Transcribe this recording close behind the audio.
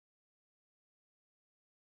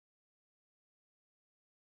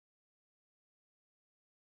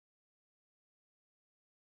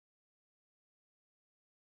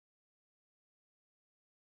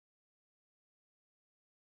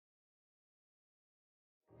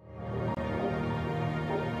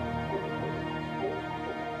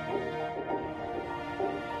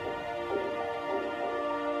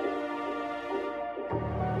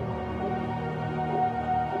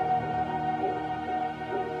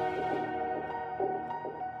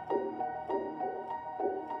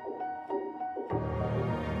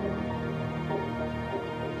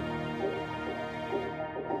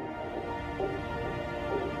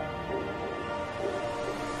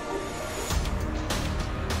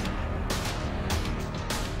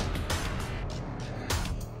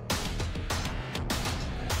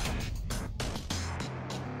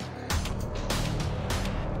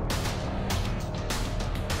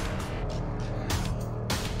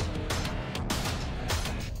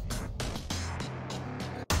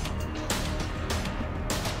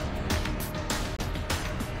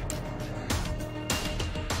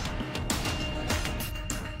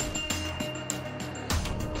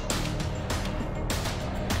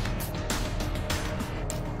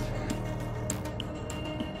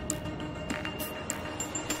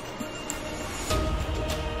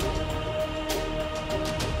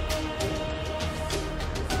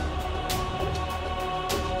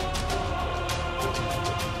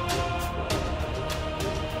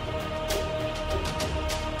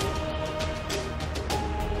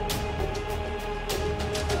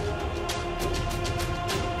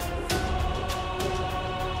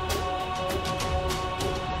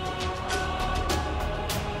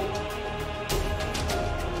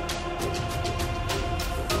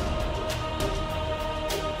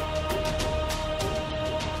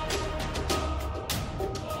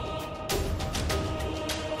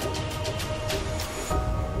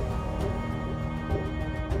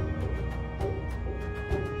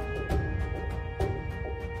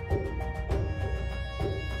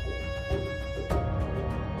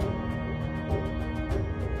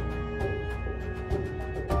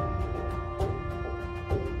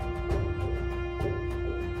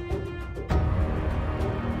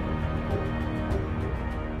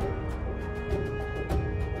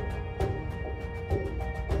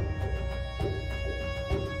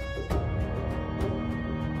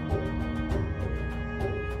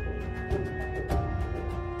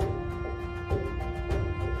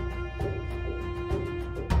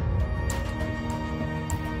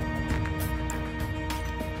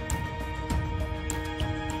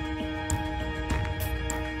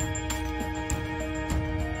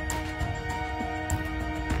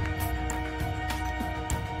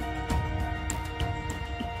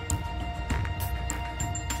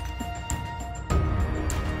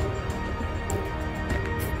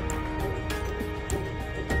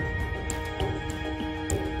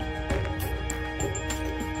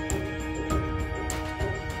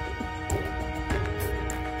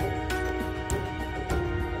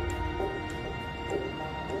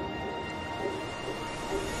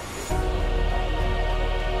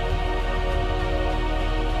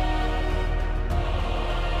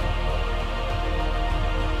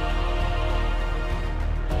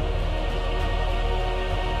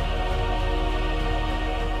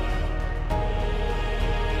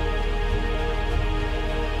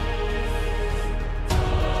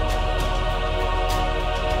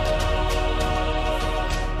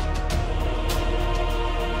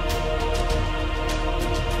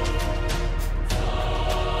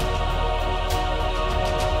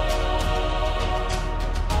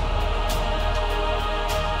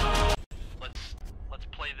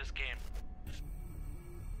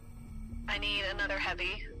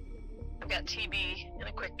I've got TB and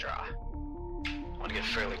a quick draw. I want to get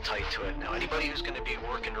fairly tight to it. Now, anybody who's going to be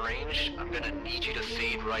working range, I'm going to need you to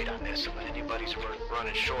fade right on this. And when anybody's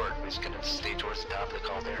running short, is going to stay towards the top of the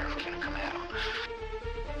caldera if we're going to come at them.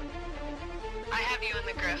 I have you in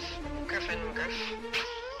the Griff. Griffin.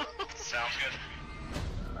 Sounds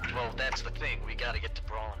good. Well, that's the thing. We got to get to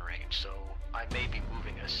brawling range, so I may be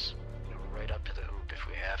moving us, right up to the hoop if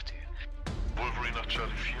we have to. Wolverine nach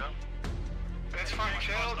Charlie 4. It's fine,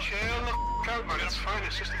 chill the f*** out, man. It's fine,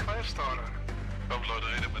 it's just a 5-starter. Komm, Leute,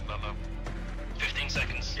 redet miteinander. 15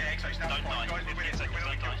 seconds. Yeah, exactly. Don't die. Guys, 15 seconds,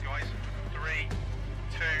 don't die. guys. 3,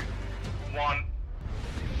 2, 1.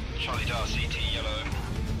 Charlie Dar, CT, yellow.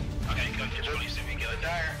 Okay, go. Charlie, see if we can get it.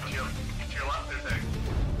 There. To your left, there's there.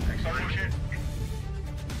 Sorry, shoot.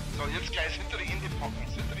 So, jetzt guys, hinter die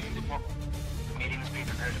Indie-Pockets, Mediums be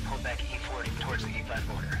prepared to pull back E40 towards the E5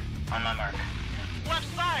 border. On my mark. Left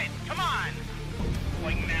side, come on!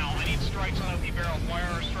 Like now, I need strikes on OP barrels. Wire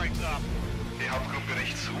are strikes up. Die Hauptgruppe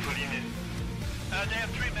rechts, Uferlinie. They have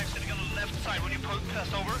three mechs sitting on the left side when you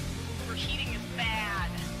pass over. Overheating is bad.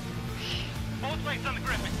 Both legs on the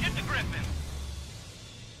Griffin. Get the Griffin.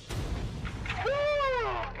 Woo!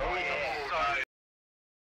 Oh, yeah.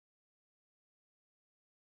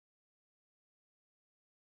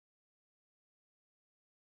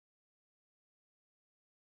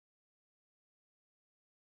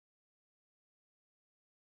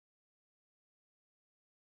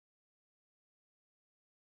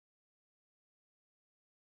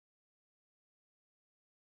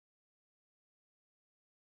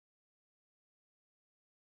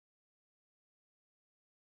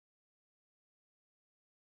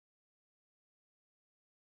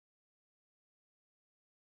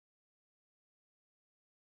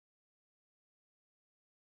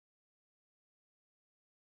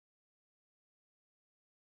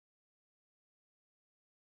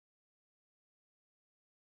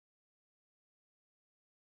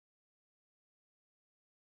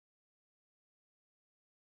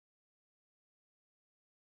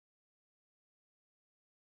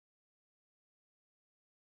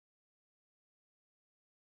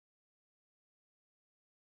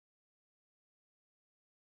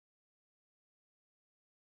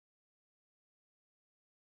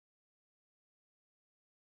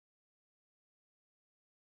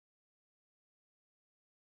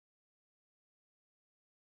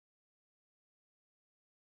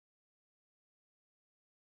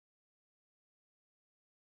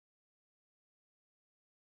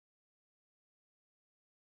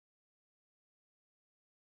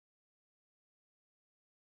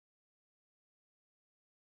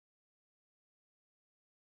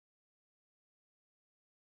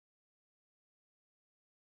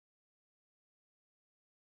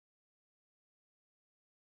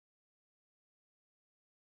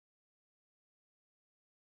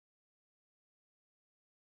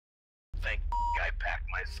 Thank I packed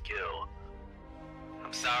my skill.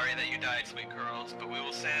 I'm sorry that you died, sweet girls, but we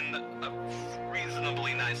will send a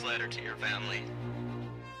reasonably nice letter to your family.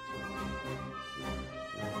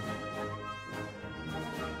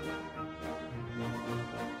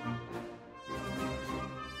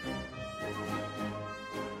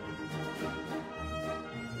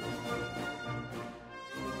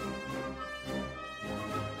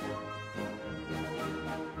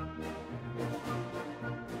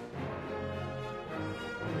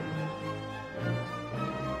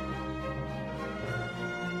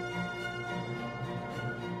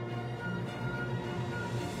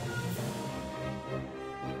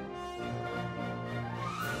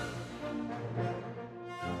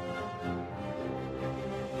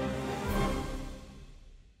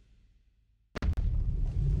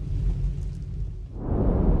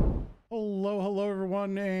 Hello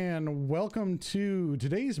everyone, and welcome to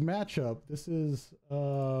today's matchup. This is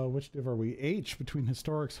which div are we? H, between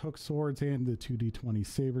Historic's Hook Swords and the 2D20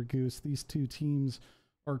 Sabre Goose. These two teams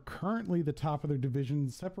are currently the top of their division,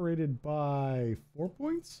 separated by 4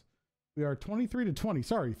 points. We are 23 to 20.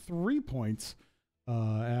 Sorry, 3 points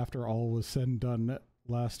after all was said and done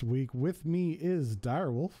last week. With me is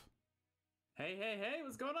Direwolf. Hey,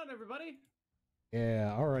 what's going on, everybody?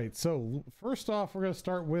 Yeah, all right. So first off, we're going to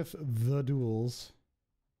start with the duels.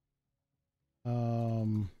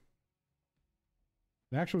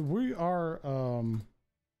 Actually, we are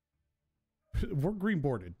we're green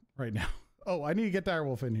boarded right now. Oh, I need to get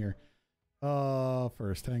Direwolf in here.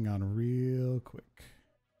 First, hang on real quick.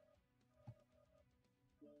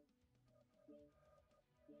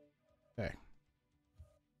 Okay.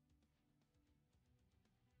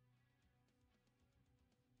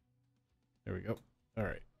 There we go. All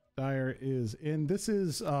right. Dyer is is. And this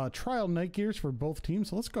is trial night gears for both teams.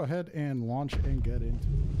 So let's go ahead and launch and get into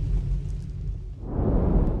it.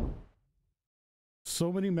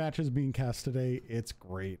 So many matches being cast today. It's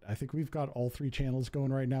great. I think we've got all 3 channels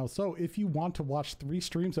going right now. So if you want to watch 3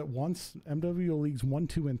 streams at once, MWO Leagues 1,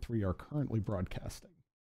 2, and 3 are currently broadcasting,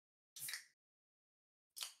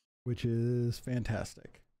 which is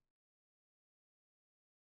fantastic.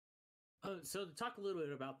 So to talk a little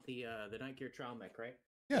bit about the Night Gear trial mech, right?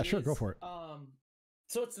 Yeah, sure, go for it.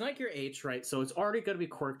 So it's Night Gear H, right? So it's already going to be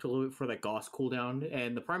quirked a little bit for that Goss cooldown,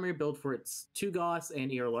 and the primary build for it's 2 Goss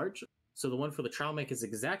and ER large. So the one for the trial mech is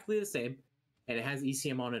exactly the same, and it has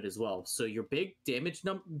ECM on it as well. So your big damage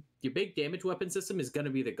weapon system is going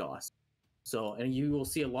to be the Goss. So, and you will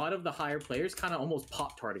see a lot of the higher players kind of almost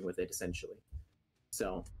pop-tarting with it essentially.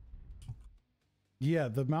 So. Yeah,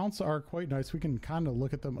 the mounts are quite nice. We can kind of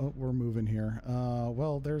look at them. Oh, we're moving here.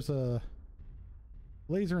 Well, there's a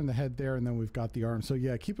laser in the head there, and then we've got the arm. So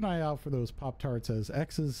yeah, keep an eye out for those pop tarts, as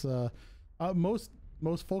X is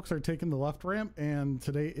most folks are taking the left ramp, and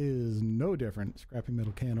today is no different. Scrappy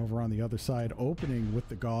Metal Can over on the other side, opening with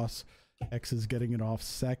the Goss. X is getting it off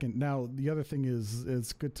second. Now the other thing is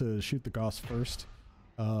it's good to shoot the Goss first,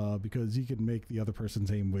 because you can make the other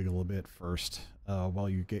person's aim wiggle a bit first while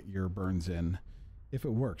you get your burns in, if it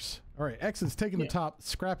works. All right, X is taking the top,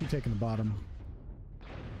 Scrappy taking the bottom,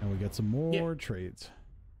 and we get some more trades.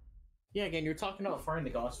 Yeah, again, you're talking about firing the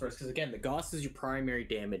Goss first, because again, the Goss is your primary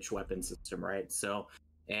damage weapon system, right? So,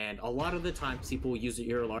 and a lot of the times people will use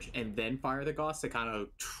the ER large and then fire the Goss to kind of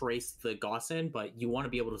trace the Goss in, but you want to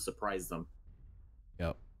be able to surprise them.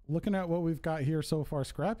 Yep. Looking at what we've got here so far,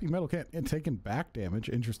 Scrappy Metal Can and taking back damage.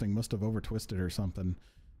 Interesting, must have over twisted or something.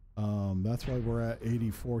 That's why we're at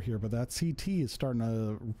 84 here, but that CT is starting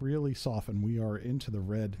to really soften. We are into the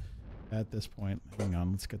red at this point. Hang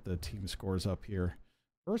on, let's get the team scores up here.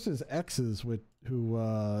 Versus X's,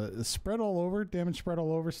 who spread all over, damage spread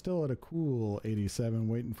all over, still at a cool 87,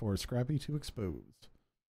 waiting for Scrappy to expose.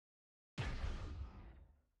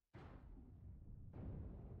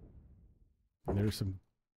 There's some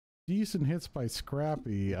decent hits by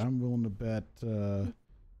Scrappy. I'm willing to bet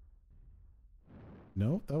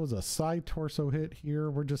no, that was a side torso hit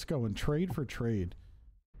here. We're just going trade for trade.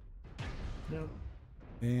 Yep.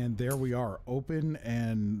 And there we are, open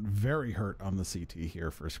and very hurt on the CT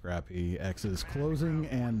here for Scrappy. X is closing,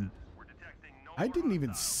 and I didn't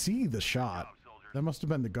even see the shot. That must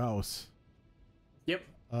have been the Goose. Yep.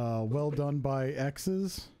 Well done by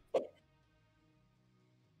X's.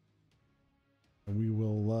 We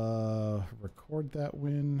will record that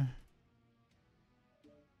win.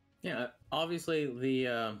 Yeah, obviously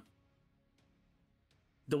the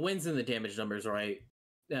wins and the damage numbers, right?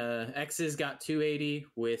 X's got 280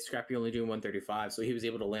 with Scrappy only doing 135, so he was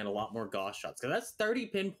able to land a lot more Goss shots. Because that's 30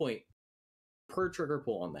 pinpoint per trigger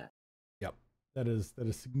pull on that. Yep, that is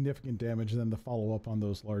significant damage. Then the follow up on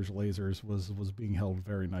those large lasers was being held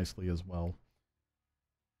very nicely as well.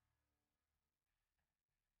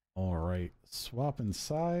 All right, swapping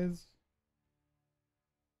sides.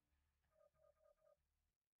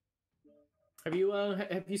 Have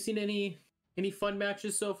you seen any fun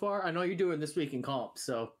matches so far? I know you're doing this week in comp,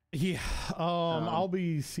 so yeah. I'll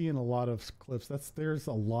be seeing a lot of clips. There's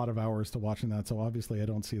a lot of hours to watching that, so obviously I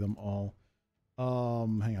don't see them all.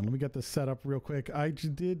 Hang on, let me get this set up real quick. I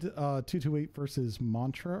did 228 versus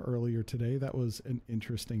Mantra earlier today. That was an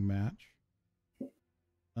interesting match.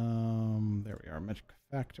 There we are, Magic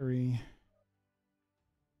Factory.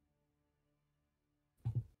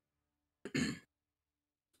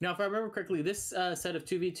 Now, if I remember correctly, this set of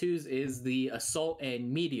 2v2s is the Assault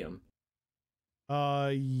and Medium.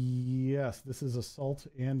 Yes, this is Assault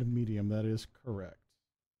and Medium. That is correct.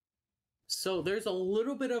 So there's a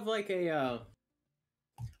little bit of like a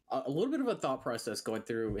little bit of a thought process going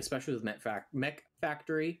through, especially with Mech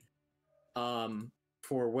Factory,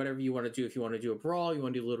 for whatever you want to do. If you want to do a brawl, you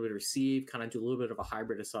want to do a little bit of receive, kind of do a little bit of a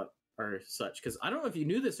hybrid or such. Because I don't know if you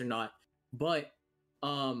knew this or not, but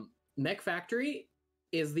Mech Factory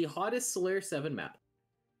is the hottest Solaire 7 map.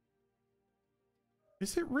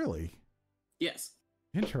 Is it really? Yes.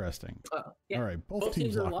 Interesting. Yeah. All right, both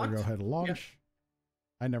teams locked. We'll go ahead and launch.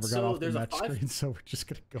 Yeah. I never got off the match screen, so we're just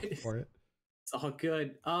gonna go for it. It's all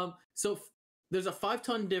good. So there's a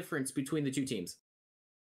 5-ton difference between the two teams,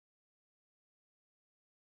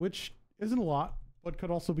 which isn't a lot, but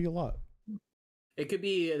could also be a lot. It could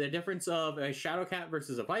be the difference of a Shadowcat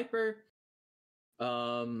versus a Viper.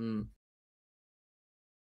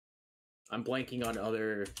 I'm blanking on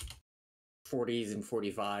other 40s and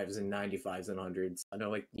 45s and 95s and 100s. I know,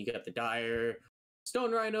 like, you got the Dire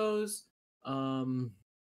Stone Rhinos,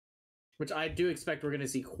 which I do expect we're going to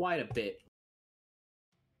see quite a bit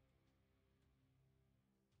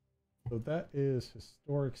So that is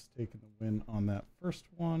Historics taking the win on that first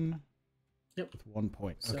one. Yep. With 1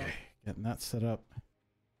 point. So, okay, getting that set up.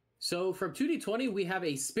 So from 2D20, we have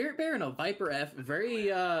a Spirit Bear and a Viper F.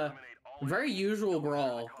 Very usual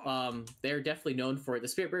brawl. They're definitely known for it. The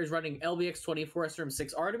Spirit Bear is running LBX 24,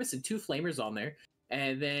 SRM6 Artemis, and 2 Flamers on there.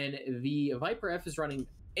 And then the Viper F is running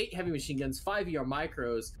 8 heavy machine guns, 5 ER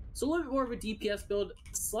micros. So a little bit more of a DPS build,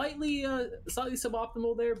 slightly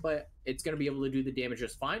suboptimal there, but it's going to be able to do the damage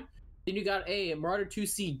just fine. Then you got a Marauder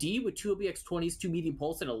 2CD with 2 LBX 20s, 2 medium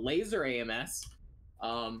pulse, and a laser AMS.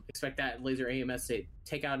 Expect that laser AMS to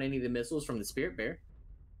take out any of the missiles from the Spirit Bear.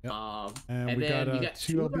 Yep. And we got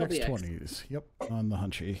 2 LBX 20s. Yep, on the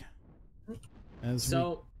Hunchy. As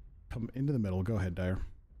we come into the middle, go ahead, Dyer.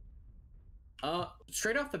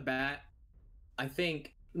 Straight off the bat, I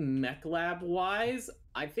think Mech Lab wise,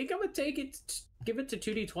 I think I'm gonna give it to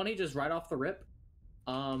 2D20 just right off the rip.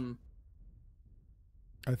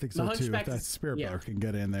 I think so too. If that Spirit Bear can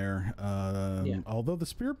get in there, although the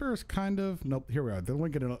Spirit Bear is kind of here we are. They're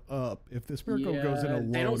linking it up. If the Spirit Bear goes in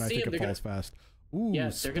alone, I think it falls fast. Ooh,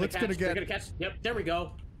 Split's gonna catch. Yep, there we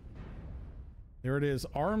go. There it is.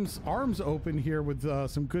 Arms open here with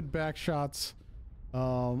some good back shots.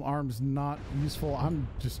 Arms not useful. I'm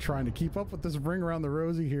just trying to keep up with this ring around the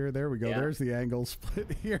rosy here. There we go. There's the angle.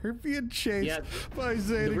 Split here being chased by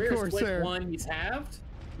Zane and Corsair. Split one, he's halved.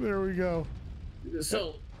 There we go.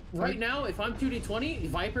 So right now, if I'm 2D20,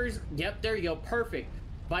 Vipers, there you go, perfect.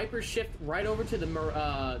 Vipers shift right over to the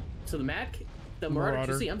Marauder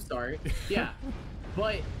 2C. I'm sorry. Yeah,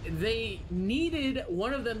 but they needed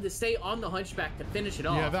one of them to stay on the Hunchback to finish it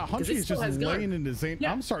off. Yeah, that Hunchy is just laying into Zane.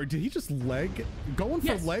 Yeah. I'm sorry, did he just going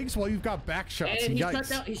for legs while you've got back shots? And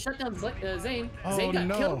he shut down Zane. Oh, Zane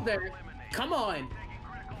got killed there. Come on.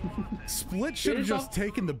 Split should have just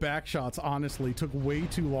taken the back shots, honestly. Took way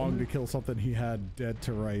too long to kill something he had dead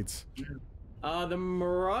to rights. The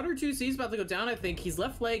Marauder 2C is about to go down, I think. He's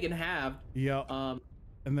left leg and halved. Yeah.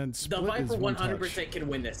 And then Split the Viper 100% can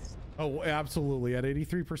win this. Oh, absolutely. At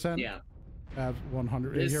 83%? Yeah. At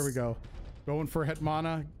 100. Here we go. Going for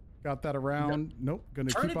Hetmana. Got that around. Nope. Gonna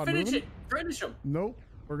keep on moving. Finish him. Nope.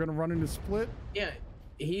 We're gonna run into Split. Yeah.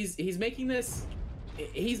 He's making this...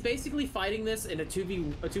 He's basically fighting this in a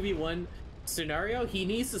 2v1 scenario. He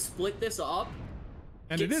needs to split this up,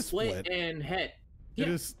 and it is split and hit. It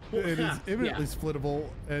is imminently splittable,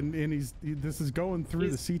 and this is going through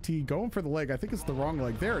the CT, going for the leg. I think it's the wrong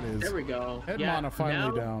leg. There it is. There we go. Hetmana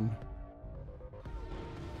finally down.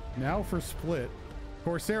 Now for Split.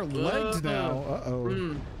 Corsair legged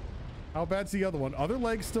now. How bad's the other one? Other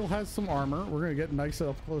leg still has some armor. We're gonna get nice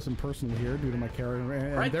up close and personal here due to my carry.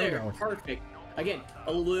 And right there we go. Perfect. Again,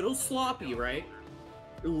 a little sloppy, right?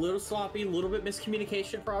 A little sloppy, a little bit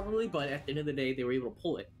miscommunication probably, but at the end of the day, they were able to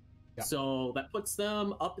pull it. Yeah. So that puts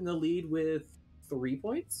them up in the lead with 3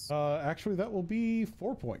 points. Actually, that will be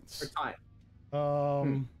 4 points. For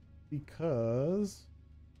time. Because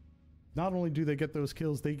not only do they get those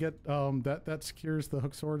kills, they get that secures the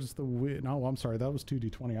hook swords. The win. No, I'm sorry, that was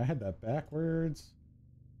 2D20. I had that backwards.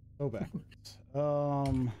 Oh, backwards.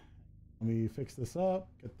 Let me fix this up,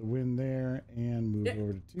 get the win there, and move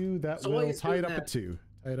over to 2. That will tie it up at 2.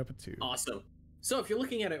 Tie it up at 2. Awesome. So if you're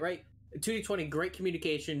looking at it, right, 2D20, great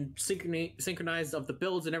communication, synchronized of the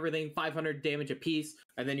builds and everything, 500 damage apiece,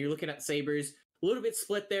 and then you're looking at Sabres, a little bit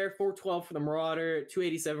split there, 412 for the Marauder,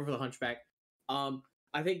 287 for the Hunchback.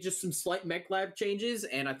 I think just some slight mech lab changes,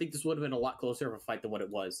 and I think this would have been a lot closer of a fight than what it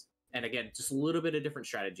was. And again, just a little bit of different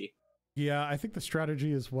strategy. Yeah, I think the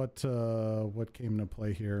strategy is what came into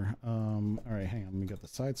play here. All right, hang on. Let me get the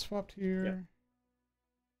side swapped here. Yep.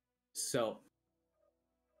 So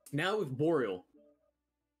now with Boreal,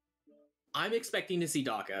 I'm expecting to see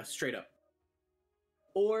Daka straight up,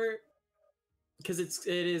 or because it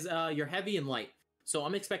is your heavy and light. So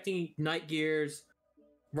I'm expecting Night Gears,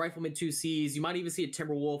 Rifleman 2Cs. You might even see a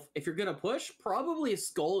Timberwolf. If you're gonna push, probably a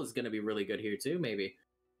Skull is gonna be really good here too. Maybe.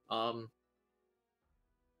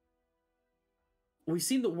 We've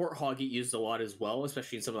seen the Warthog get used a lot as well,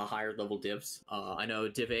 especially in some of the higher level divs. I know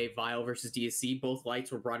Div A, Vile versus DSC, both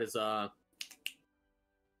lights were brought as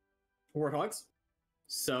Warthogs.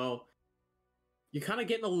 So you're kind of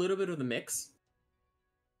getting a little bit of the mix.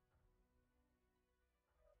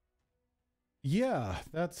 Yeah,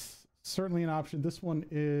 that's certainly an option. This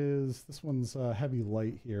one's heavy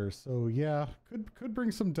light here, so yeah, could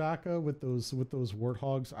bring some Daka with those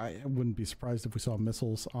Warthogs. I wouldn't be surprised if we saw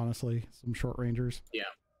missiles, honestly, some short rangers. Yeah,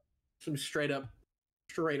 some straight up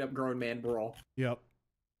grown man brawl. Yep.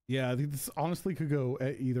 Yeah, this honestly could go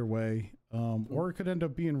either way, or it could end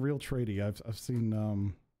up being real tradey. I've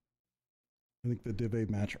seen I think the Div A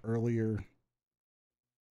match earlier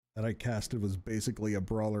that I casted was basically a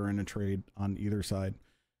brawler and a trade on either side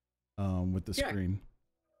with the screen.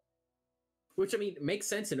 Which, I mean, makes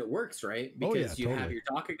sense and it works, right? Oh, Because yeah, you have totally. your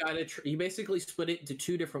Daka guy you basically split it into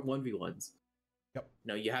two different 1v1s. Yep.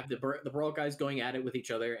 No, you have the brawl guys going at it with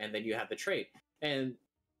each other, and then you have the trade. And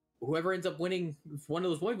whoever ends up winning one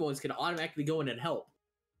of those 1v1s can automatically go in and help.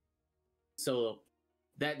 So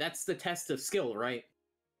that's the test of skill, right?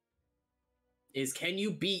 Is can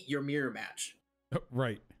you beat your mirror match?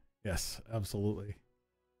 Right. Yes, absolutely.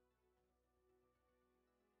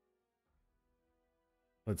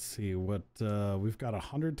 Let's see what we've got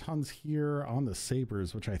 100 tons here on the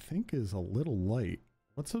Sabres, which I think is a little light.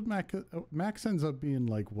 What's the max? Max ends up being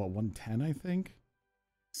like what, 110, I think.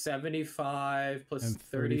 75 plus and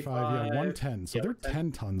 35. Yeah, 110. So yeah, they're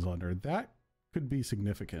 10 tons under. That could be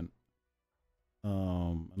significant.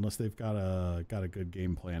 Unless they've got a good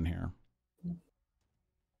game plan here.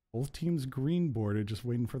 Both teams green boarded, just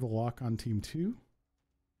waiting for the lock on team 2.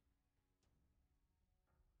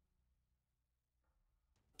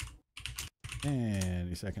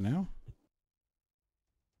 Any second now.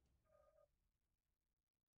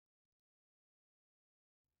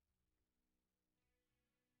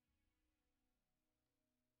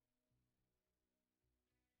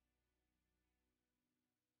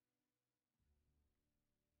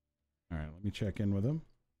 All right, let me check in with him.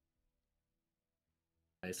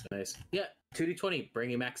 Nice, nice. Yeah, 2d20,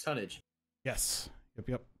 bringing max tonnage. Yes.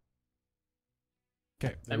 Yep.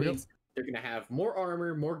 Okay. That means they're going to have more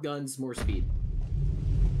armor, more guns, more speed.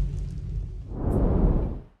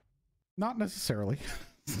 Not necessarily.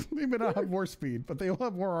 They may not have more speed, but they'll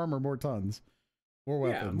have more armor, more tons, more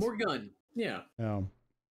weapons. Yeah, more gun. Yeah.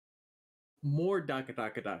 More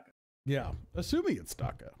Daka. Yeah, assuming it's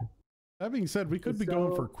Daka. That being said, we could be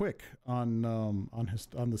going for quick on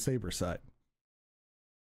the Sabre side.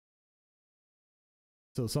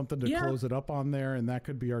 So something to close it up on there, and that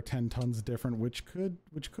could be our 10 tons different, which could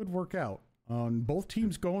work out. Both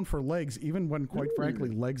teams going for legs, even when quite frankly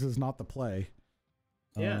legs is not the play.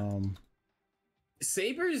 Yeah.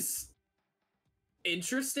 Sabre's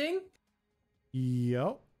interesting.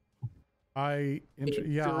 Yep. I'll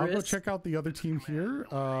go check out the other team here.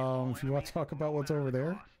 If you want to talk about what's over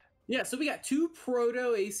there. Yeah, so we got 2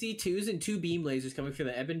 Proto AC2s and 2 beam lasers coming from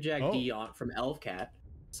the Eben Jack Dion from Elfcat.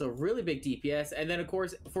 So really big DPS. And then, of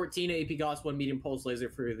course, 14 AP Gauss, 1 medium pulse laser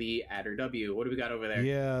for the Adder W. What do we got over there?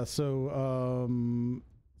 Yeah, so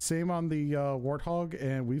same on the Warthog,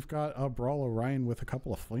 and we've got a Brawl Orion with a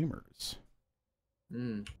couple of Flamers.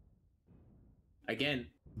 Again,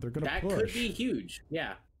 they're gonna that push. could be huge.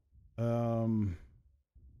 Yeah.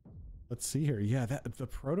 Let's see here. Yeah, the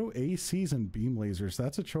Proto ACs and beam lasers,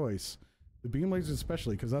 that's a choice. The beam lasers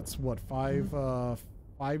especially, because that's what, 5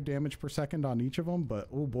 damage per second on each of them, but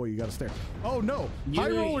oh boy, you gotta stare. Oh no,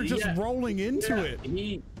 High Roller just rolling into it.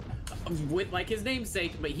 He, with like his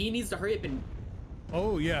namesake, but he needs to hurry up and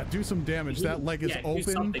do some damage. That leg is open. Do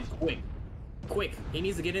something quick. He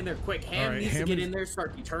needs to get in there quick. Ham needs to get in there,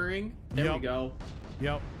 start deterring. There we go.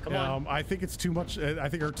 Yep. Come on. I think it's too much. I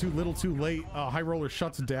think are too little, too late. High Roller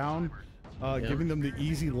shuts down, giving them the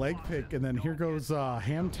easy leg pick, and then here goes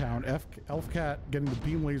Hamtown. Elfcat getting the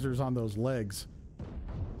beam lasers on those legs.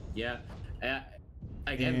 Yeah.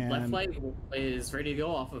 Again, left leg is ready to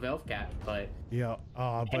go off of Elfcat, but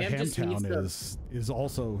but Hamtown is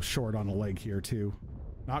also short on a leg here too.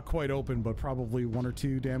 Not quite open, but probably 1 or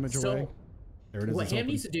 2 damage away. There it is. What Ham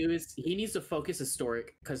needs to do is he needs to focus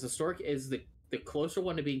Historic, because Historic is the closer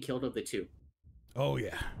one to being killed of the 2. Oh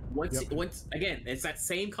yeah. Once again, it's that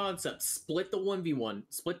same concept. Split the 1v1,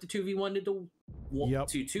 split the 2v1 into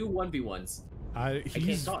to 2 1v1s.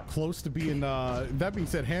 He's close to being. That being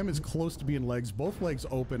said, Ham is close to being legs. Both legs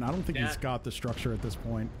open. I don't think he's got the structure at this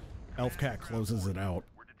point. Elfcat closes it out.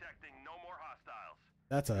 We're detecting no more hostiles.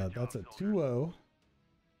 That's a 2-0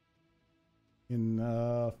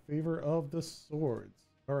 in favor of the Swords.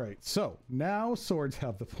 All right, so now Swords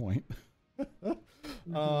have the point.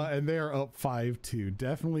 And they are up 5-2.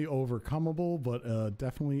 Definitely overcomable, but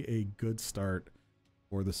definitely a good start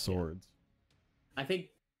for the Swords. I think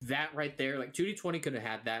that right there, like 2d20 could have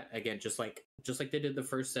had that again, just like they did the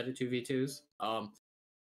first set of 2v2s.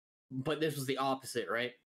 But this was the opposite,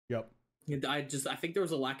 right? Yep. I think there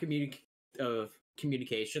was a lack of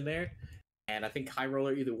communication there, and I think High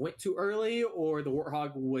Roller either went too early or the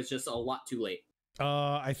Warthog was just a lot too late.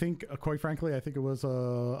 I think, quite frankly, it was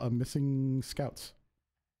a missing scouts.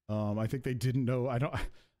 I think they didn't know. I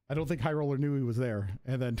don't think High Roller knew he was there,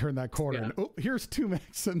 and then turned that corner and here's 2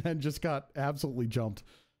 mechs, and then just got absolutely jumped.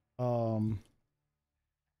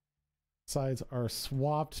 Sides are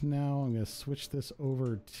swapped now. I'm going to switch this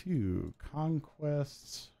over to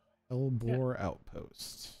Conquests. Elbor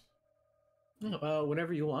Outpost.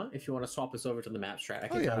 Whenever you want. If you want to swap us over to the map strat, I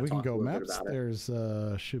can we can go maps. about it. There's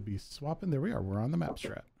should be swapping. There we are. We're on the map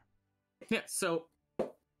strat. Yeah, so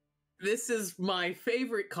this is my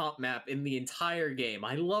favorite comp map in the entire game.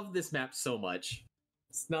 I love this map so much.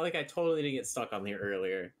 It's not like I totally didn't get stuck on here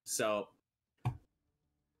earlier. So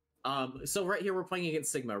right here we're playing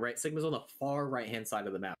against Sigma, right? Sigma's on the far right-hand side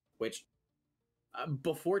of the map, which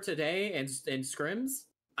before today and scrims,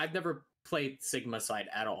 I've never played Sigma side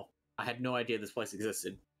at all. I had no idea this place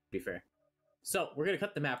existed, to be fair. So we're going to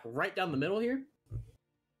cut the map right down the middle here.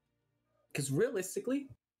 Because realistically,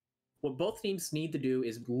 what both teams need to do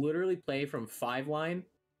is literally play from 5-line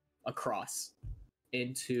across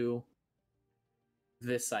into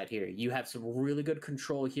this side here. You have some really good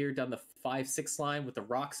control here down the 5-6 line with the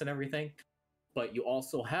rocks and everything. But you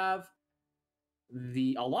also have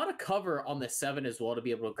a lot of cover on the 7 as well to be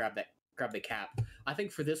able to grab the cap. I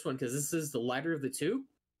think for this one, because this is the lighter of the two,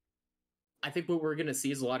 I think what we're going to see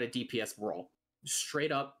is a lot of DPS roll.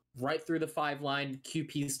 Straight up, right through the 5-line,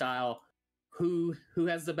 QP style. Who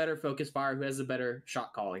has the better focus fire? Who has the better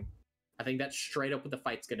shot calling? I think that's straight up what the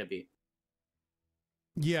fight's going to be.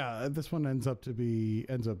 Yeah, this one ends up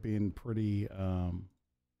being pretty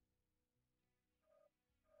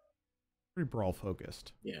brawl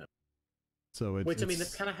focused. Yeah. So I mean,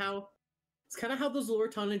 that's kind of how those lower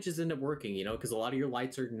tonnages end up working, you know, because a lot of your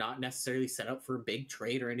lights are not necessarily set up for a big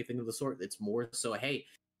trade or anything of the sort. It's more so, hey,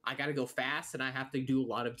 I got to go fast and I have to do a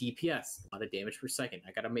lot of DPS, a lot of damage per second.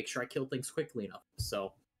 I got to make sure I kill things quickly enough.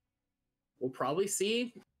 So we'll probably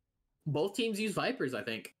see both teams use Vipers, I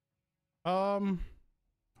think.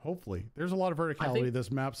 Hopefully. There's a lot of verticality to this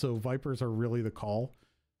map, so Vipers are really the call.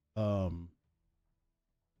 But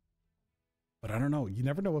I don't know. You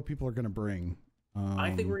never know what people are going to bring. I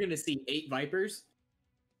think we're going to see 8 Vipers.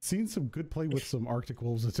 Seen some good play with some Arctic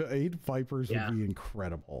Wolves. 8 Vipers would be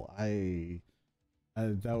incredible.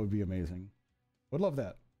 That would be amazing. Would love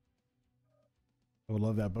that. I would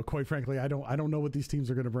love that. But quite frankly, I don't know what these teams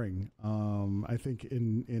are going to bring. I think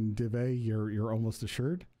in Div A, you're almost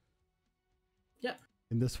assured. Yeah.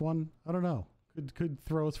 In this one, I don't know. Could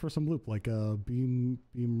throw us for some loop, like a beam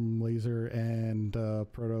laser and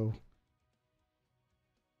Proto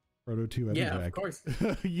 2. Yeah, of course.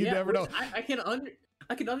 You never know. I can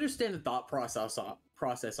understand the thought process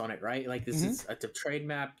on it, right? Like this is a trade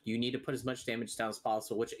map. You need to put as much damage down as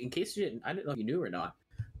possible. Which, in case I didn't know if you knew or not,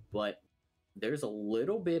 but there's a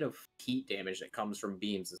little bit of heat damage that comes from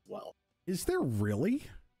beams as well. Is there really?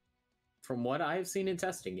 From what I've seen in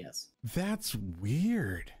testing, yes. That's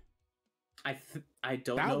weird. I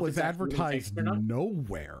don't know. That was advertised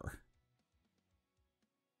nowhere.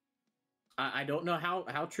 I don't know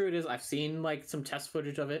how true it is. I've seen like some test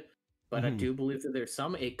footage of it, but I do believe that there's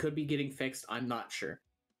some. It could be getting fixed. I'm not sure.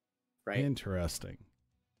 Right. Interesting.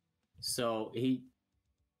 So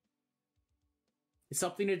it's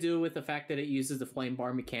something to do with the fact that it uses the flame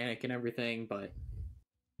bar mechanic and everything, but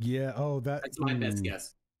yeah. Oh, that's my best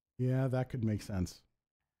guess. Yeah, that could make sense.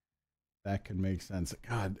 That could make sense.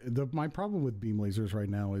 God, my problem with beam lasers right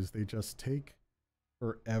now is they just take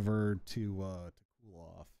forever to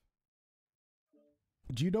cool off.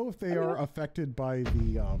 Do you know if they are affected by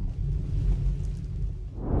the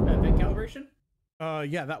event calibration?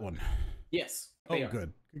 Yeah, that one. Yes. Oh, good.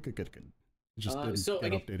 Good. It just didn't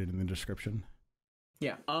get updated in the description.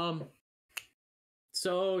 Yeah.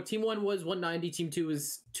 So team 1 was 190, team 2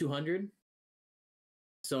 was 200.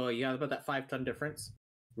 So you got about that 5-ton difference.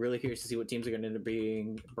 Really curious to see what teams are going to end up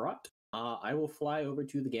being brought. I will fly over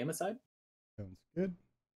to the Gamma side. Sounds good.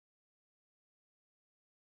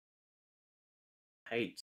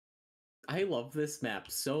 I love this map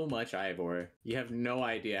so much, Ivor. You have no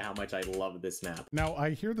idea how much I love this map. Now,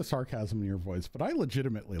 I hear the sarcasm in your voice, but I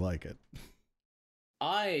legitimately like it.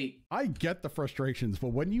 I get the frustrations, but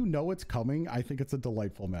when you know it's coming, I think it's a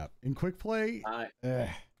delightful map. In quick play, I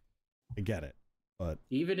get it. But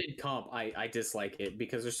even in comp, I dislike it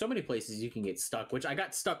because there's so many places you can get stuck, which I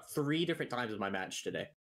got stuck 3 different times in my match today.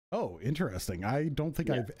 Oh, interesting. I don't think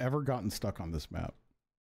I've ever gotten stuck on this map.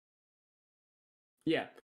 Yeah.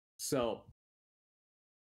 So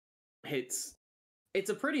it's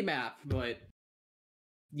a pretty map, but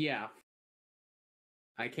yeah.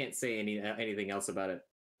 I can't say anything else about it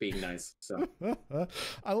being nice. So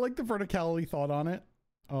I like the verticality thought on it.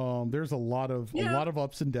 There's a lot of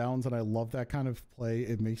ups and downs, and I love that kind of play.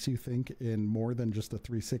 It makes you think in more than just a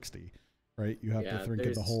 360, right? You have to think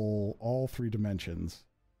of all 3 dimensions.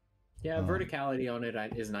 Yeah, verticality on it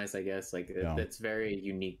is nice, I guess. Like that's very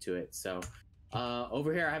unique to it. So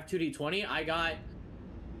over here I have 2d20. I got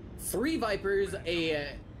 3 Vipers,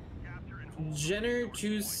 Jenner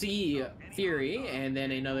 2C Fury, and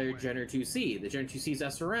then another Jenner 2C. The Jenner 2C's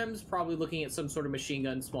SRM's probably looking at some sort of machine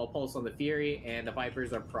gun, small pulse on the Fury, and the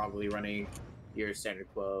Vipers are probably running your standard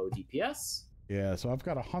quo DPS. Yeah, so I've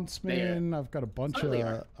got a Huntsman, I've got a bunch of,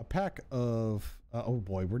 a pack of, oh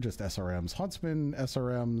boy, we're just SRMs. Huntsman,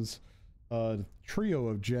 SRMs, trio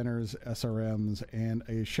of Jenners, SRMs, and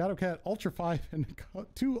a Shadowcat Ultra 5, and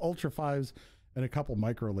two Ultra 5s, and a couple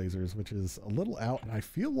micro lasers, which is a little out, and I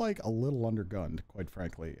feel like a little undergunned, quite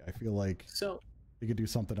frankly. I feel like you could do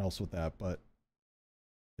something else with that, but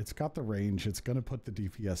it's got the range. It's going to put the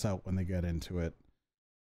DPS out when they get into it.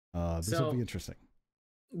 This will be interesting.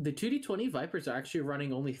 The 2D20 Vipers are actually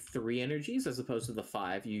running only 3 energies as opposed to the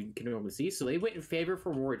 5 you can normally see. So they went in favor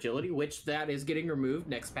for more agility, which that is getting removed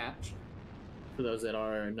next patch. For those that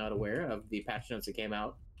are not aware of the patch notes that came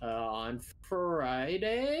out on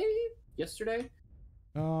Friday, yesterday.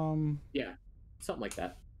 Yeah, something like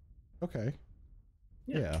that. Okay.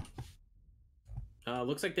 Yeah.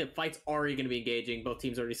 Looks like the fight's already going to be engaging. Both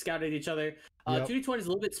teams already scouted each other. 2D20 is a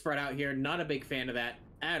little bit spread out here. Not a big fan of that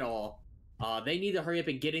at all. They need to hurry up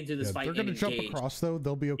and get into this fight. They're going to jump across, though.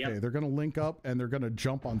 They'll be okay. They're going to link up, and they're going to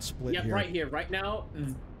jump on split here. Right here. Right now,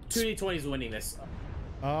 2D20 is winning this.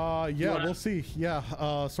 We'll see.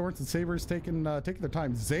 Yeah, Swords and Sabres taking their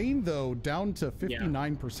time. Zane, though, down to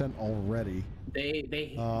 59% already.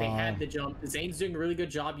 They had the jump. Zane's doing a really good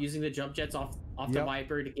job using the jump jets off the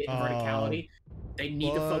Viper to get verticality. They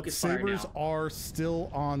need to focus fire now. Sabres are still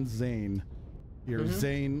on Zane. Here,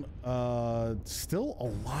 Zane still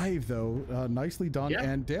alive though. Nicely done,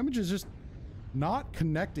 and damage is just not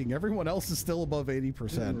connecting. Everyone else is still above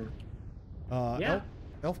 80%.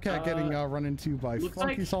 Elfcat getting run into by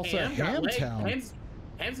Funky Salsa. Hamtown.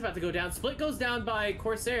 Ham's about to go down. Split goes down by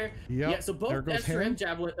Corsair. Yeah, so both SRM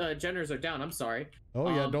Jenners are down. I'm sorry.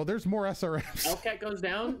 Oh yeah, no, there's more SRMs. Elfcat goes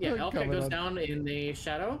down. Yeah, Elfcat goes down in the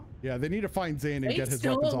shadow. Yeah, they need to find Zane and get his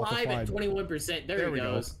weapons off the side. At 21%. There he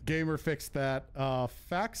goes. Go. Gamer fixed that.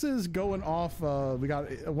 Faxes going off. We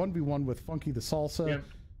got a 1v1 with Funky the Salsa.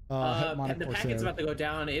 The packet's about to go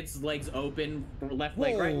down. Its legs open. Left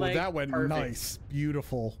leg, right leg. That went nice.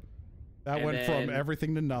 Beautiful. That went from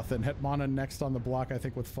everything to nothing. Hetmana next on the block, I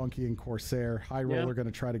think, with Funky and Corsair. High Roll are going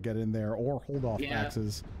to try to get in there or hold off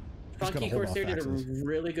Faxes. Funky Corsair did a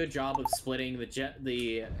really good job of splitting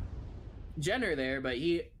the Jenner there, but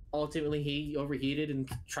he ultimately overheated and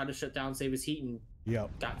tried to shut down, save his heat, and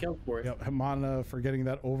got killed for it. Hetmana for getting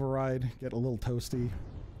that override, get a little toasty.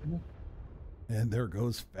 And there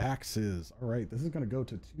goes Faxes. All right, this is going to go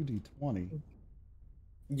to 2D20.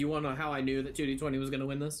 You want to know how I knew that 2D20 was going to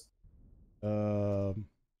win this?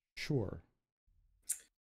 Sure.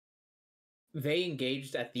 They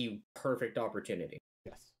engaged at the perfect opportunity.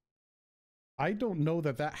 Yes. I don't know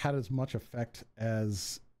that had as much effect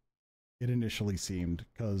as it initially seemed,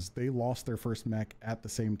 because they lost their first mech at the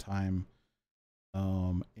same time.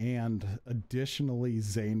 And additionally,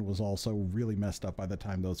 Zane was also really messed up by the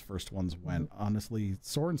time those first ones went. Honestly,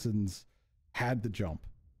 Sorensen's had the jump.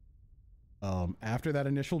 After that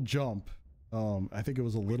initial jump, I think it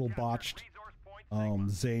was a little botched.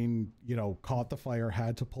 Zane, caught the fire,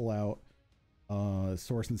 had to pull out.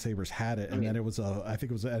 Source and Sabres had it, and then it was I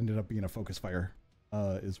think it ended up being a focus fire,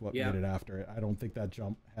 is what made it after it. I don't think that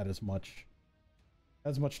jump had as much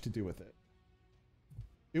to do with it.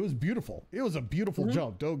 It was beautiful. It was a beautiful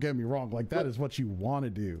jump. Don't get me wrong. Like, that is what you want to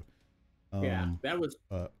do. That was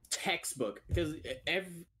textbook, because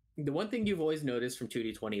the one thing you've always noticed from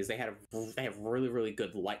 2D20 is they have really, really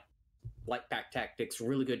good light pack tactics,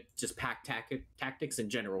 really good just pack tactics in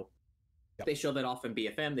general. They showed that off in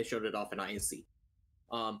BFM. They showed it off in INC.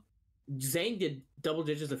 Zane did double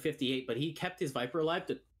digits of 58, but he kept his Viper alive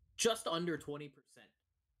to just under 20%.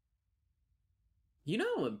 You know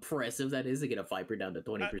how impressive that is to get a Viper down to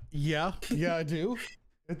 20%? Yeah, I do.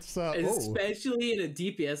 It's especially in a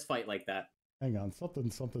DPS fight like that. Hang on,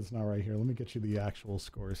 something's not right here. Let me get you the actual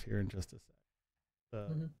scores here in just a sec.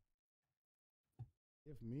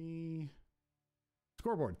 Give me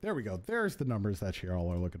scoreboard. There we go. There's the numbers that you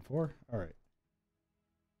all are looking for. All right.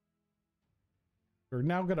 We're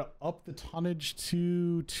now going to up the tonnage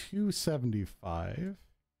to 275.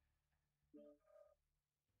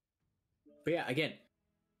 But yeah, again,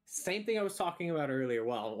 same thing I was talking about earlier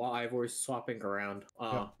while Ivor was swapping around.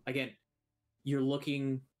 Again, you're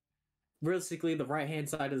looking, realistically, the right-hand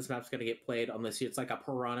side of this map's going to get played unless it's like a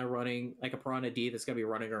Piranha running, like a Piranha D that's going to be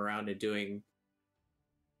running around and doing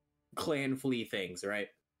clan flea things, right?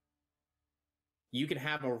 You can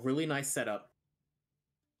have a really nice setup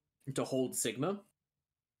to hold Sigma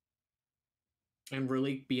and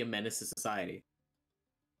really be a menace to society.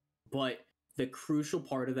 But the crucial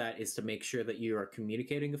part of that is to make sure that you are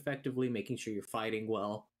communicating effectively, making sure you're fighting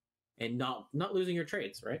well, and not losing your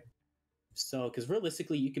trades, right? So, because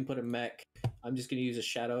realistically, you can put a mech. I'm just going to use a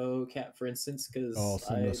Shadow Cat, for instance, because I'll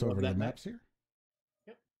send us over to the maps here.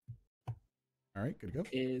 Yep. All right, good to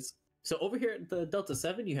go. So over here at the Delta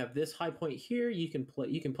 7, you have this high point here. You can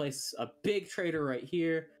place a big trader right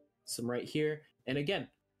here, some right here, and again,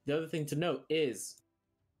 the other thing to note is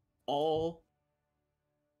all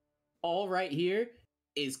right here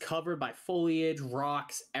is covered by foliage,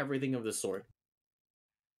 rocks, everything of the sort.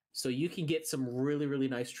 So you can get some really, really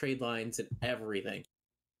nice trade lines and everything.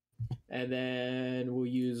 And then we'll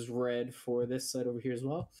use red for this side over here as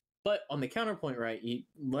well. But on the counterpoint, right,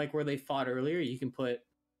 like where they fought earlier, you can put,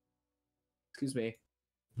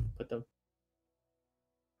 put them.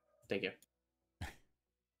 Thank you.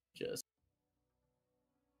 Just.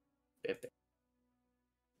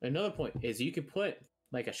 Another point is you can put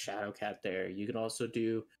like a Shadow Cat there. You can also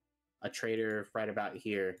do a trader right about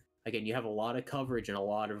here. Again, you have a lot of coverage and a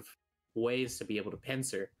lot of ways to be able to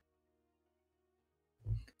pincer.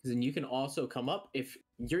 Then you can also come up, if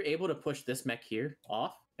you're able to push this mech here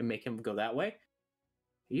off and make him go that way,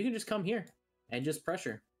 you can just come here and just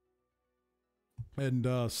pressure. And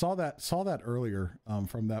saw that earlier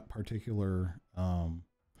from that particular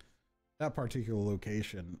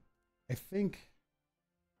location. I think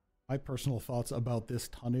my personal thoughts about this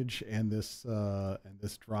tonnage and this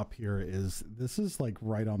drop here is this is like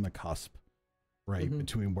right on the cusp, right,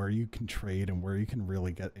 between where you can trade and where you can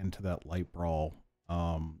really get into that light brawl.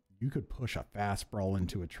 You could push a fast brawl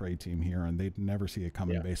into a trade team here and they'd never see it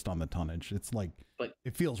coming based on the tonnage. It's like,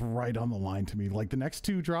 it feels right on the line to me. Like the next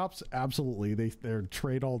two drops, absolutely, they're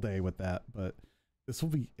trade all day with that. But this will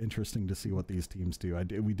be interesting to see what these teams do.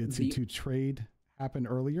 We did see two trade happen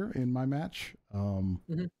earlier in my match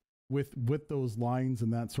with those lines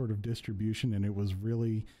and that sort of distribution, and it was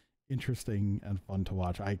really interesting and fun to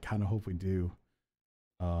watch. I kind of hope we do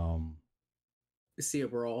see a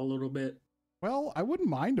brawl a little bit. Well, I wouldn't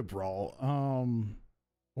mind a brawl,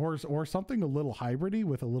 or something a little hybridy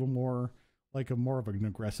with a little more like more of an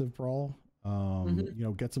aggressive brawl. You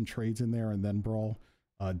know, get some trades in there and then brawl.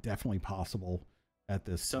 Definitely possible at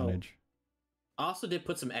this tonnage. I also did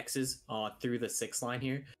put some X's through the 6 line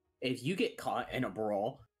here. If you get caught in a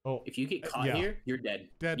brawl, if you get caught here, you're dead.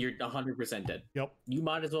 You're 100% dead. Yep. You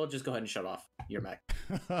might as well just go ahead and shut off your mech.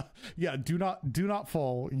 Yeah. Do not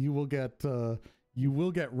fall. You will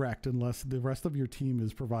get wrecked unless the rest of your team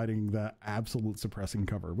is providing that absolute suppressing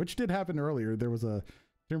cover, which did happen earlier. There was a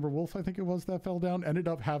Timberwolf, I think it was, that fell down, ended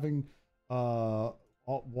up having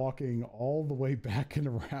walking all the way back and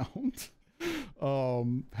around,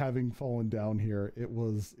 having fallen down here. It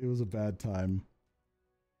was a bad time.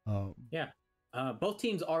 Both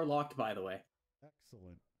teams are locked, by the way.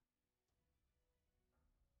 Excellent.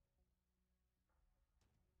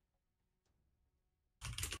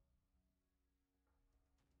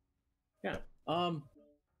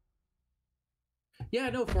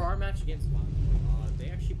 No, for our match against Vomit, they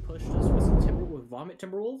actually pushed us with some Vomit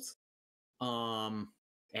Timberwolves.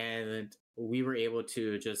 And we were able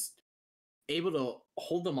to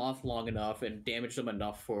hold them off long enough and damage them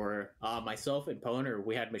enough for myself and Poner.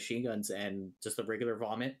 We had machine guns and just a regular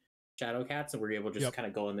Vomit Shadow Cats, and we were able to just kind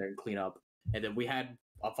of go in there and clean up. And then we had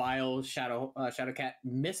a vile Shadow Cat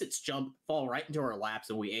miss its jump, fall right into our laps,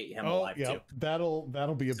 and we ate him alive too.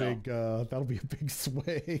 That'll be a big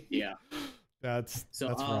sway. Yeah, that's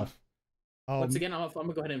rough. Once again, I'm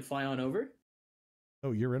gonna go ahead and fly on over.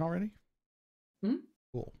 Oh, you're in already?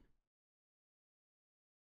 Cool.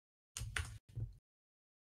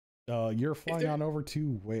 You're flying on over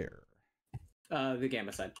to where? The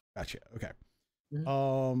Gamma side. Gotcha. Okay.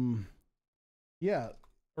 Yeah.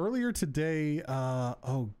 Earlier today,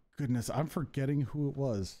 oh goodness, I'm forgetting who it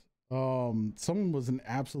was. Someone was an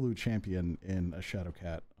absolute champion in a Shadow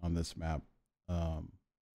Cat on this map. I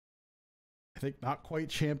think not quite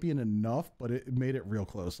champion enough, but it made it real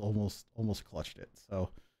close. Almost clutched it. So,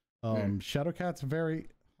 Shadow Cat's very.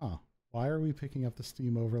 Why are we picking up the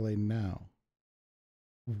Steam overlay now?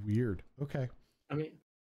 Weird. Okay. I mean,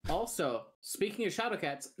 also speaking of Shadow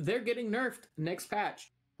Cats, they're getting nerfed next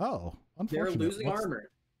patch. Oh, unfortunate. They're losing armor.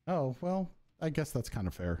 Oh, well, I guess that's kind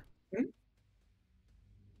of fair.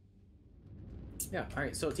 Yeah, all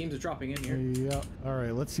right, so teams are dropping in here. Yeah, all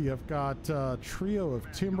right, let's see. I've got a trio of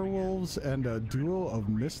Timberwolves and a duo of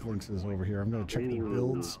Mist Lynxes over here. I'm going to check the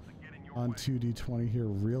builds on 2D20 here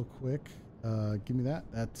real quick. Give me that.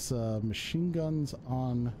 That's machine guns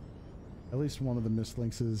on at least one of the Mist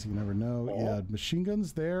Lynxes. You never know. Yeah, machine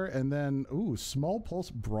guns there. And then, ooh, small pulse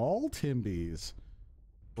Brawl Timbies.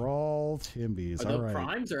 Brawl Timbies. Are those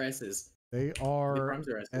primes or S's? They are Primes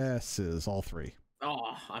or S's? S's, all three.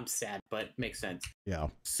 Oh, I'm sad, but makes sense. Yeah.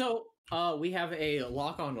 So, we have a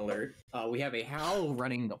lock-on alert. We have a Howl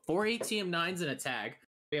running 4 ATM-9s and a tag.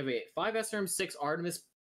 We have a 5 SRM-6 Artemis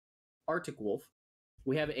Arctic Wolf.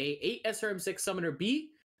 We have a 8 SRM-6 Summoner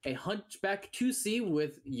B, a Hunchback 2C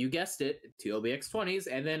with, you guessed it, 2 LBX-20s,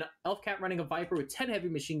 and then Elfcat running a Viper with 10 heavy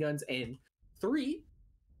machine guns and 3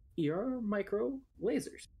 ER micro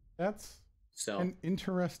lasers. That's So an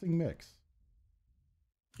interesting mix.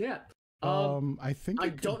 yeah. I think I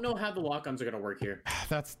don't know how the lock-ons are going to work here.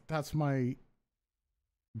 That's my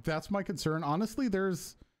concern. Honestly,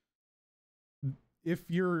 if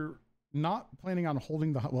you're not planning on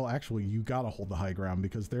holding well, actually, you got to hold the high ground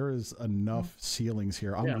because there is enough ceilings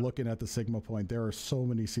here. I'm looking at the Sigma point. There are so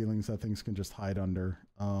many ceilings that things can just hide under.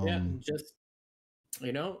 Just,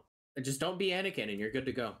 just don't be Anakin and you're good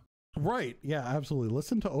to go. Right. Yeah, absolutely.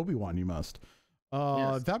 Listen to Obi-Wan, you must.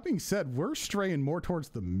 Yes. That being said, we're straying more towards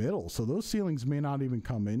the middle, so those ceilings may not even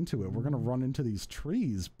come into it. We're going to run into these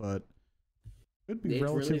trees, but could be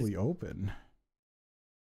relatively open.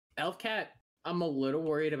 Elfcat, I'm a little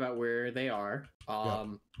worried about where they are. I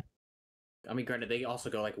mean, granted, they also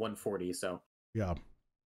go like 140, so. Yeah.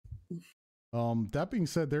 That being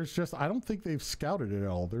said, I don't think they've scouted it at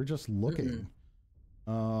all. They're just looking.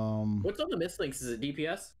 What's on the mislinks? Is it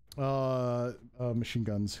DPS? Machine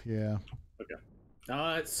guns, yeah. Okay.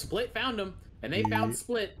 Split found them, and they found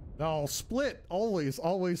Split. Oh, Split! Always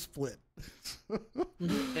Split.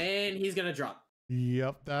 And he's gonna drop.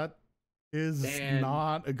 Yep, that is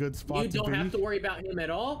not a good spot to be. You don't have to worry about him at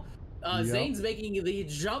all. Zane's making the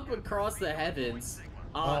jump across the heavens.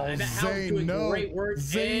 And Zane, doing great work.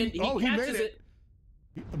 Zane, and he catches it.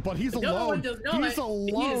 But he's alone. He's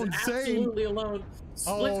alone, He's Zane. absolutely alone.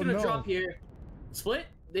 Split's gonna drop here. Split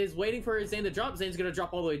is waiting for Zane to drop. Zane's gonna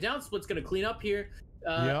drop all the way down. Split's gonna clean up here.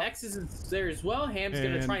 X is there as well. Ham's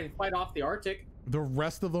gonna try and fight off the Arctic. The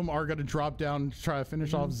rest of them are gonna drop down to try to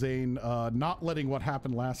finish off Zane, not letting what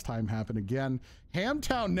happened last time happen again.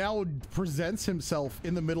 Hamtown now presents himself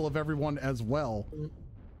in the middle of everyone as well.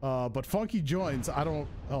 But Funky joins.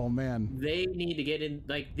 Oh man. They need to get in,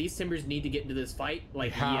 like, these Timbers need to get into this fight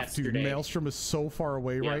like yesterday. Maelstrom is so far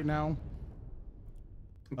away right now.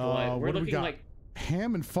 But we're looking like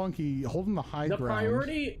Ham and Funky holding the high ground.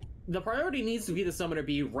 The priority needs to be the Summoner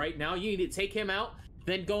B right now. You need to take him out,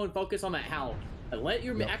 then go and focus on that Howl.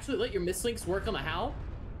 And actually let your mislinks work on the Howl.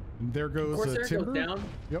 And there goes Timber. Goes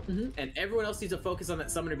down. And everyone else needs to focus on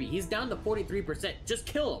that Summoner B. He's down to 43%. Just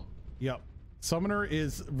kill him. Yep. Summoner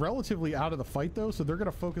is relatively out of the fight though, so they're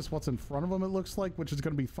going to focus what's in front of them, it looks like, which is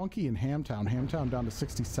going to be Funky and Hamtown. Hamtown down to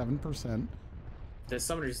 67%. The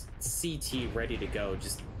Summoner's CT ready to go.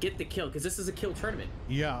 Just get the kill, because this is a kill tournament.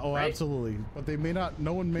 Yeah, right? Absolutely. But they may not,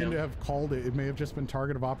 no one may have called it. It may have just been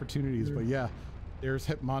target of opportunities, but yeah. There's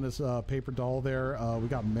Hitmona's paper doll there. We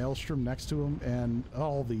got Maelstrom next to him, and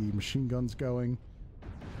all the machine guns going.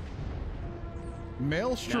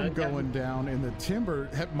 Maelstrom going down in the Timber.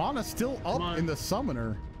 Hitmona still up in the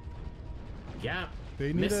Summoner. Yeah.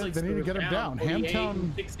 They need to get him down.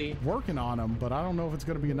 Hamtown working on him, but I don't know if it's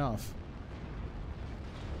going to be enough.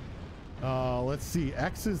 Let's see.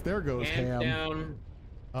 X's, there goes Ham. Down.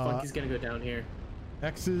 Funky's going to go down here.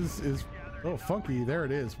 X's is, oh, Funky, there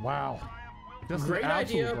it is. Wow. Just great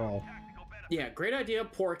idea. Brawl. Yeah, great idea.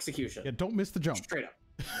 Poor execution. Yeah, don't miss the jump. Straight up.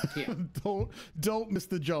 Yeah. don't miss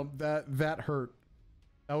the jump. That hurt.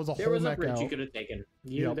 That was a whole neck out. There was a bridge you could have taken.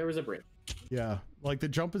 There was a bridge. Yeah, like the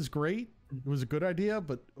jump is great. It was a good idea,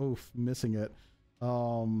 but oof, missing it.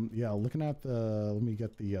 Yeah, looking at the. Let me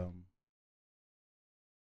get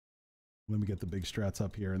the big strats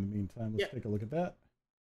up here. In the meantime, let's take a look at that.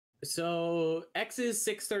 So X is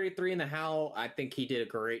 633 in the Howl. I think he did a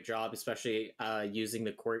great job, especially using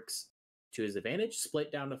the quirks to his advantage.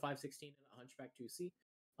 Split down to 516 in the Hunchback 2C.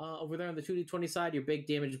 Over there on the 2D20 side, your big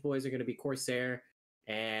damage boys are going to be Corsair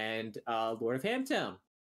and Lord of Hamtown.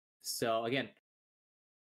 So again,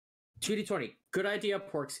 2D20, good idea,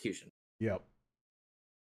 poor execution. Yep.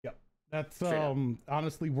 That's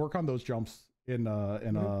honestly, work on those jumps in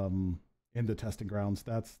the testing grounds.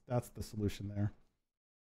 That's the solution there.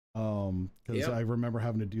 Because I remember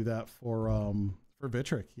having to do that for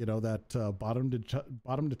Vitric, that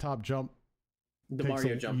bottom to top jump. The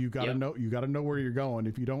Mario jump. You gotta know where you're going.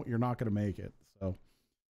 If you don't, you're not gonna make it. So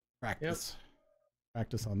practice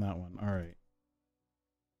on that one. All right.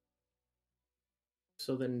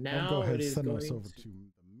 So then now go ahead and send us over to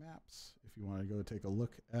the maps if you want to go take a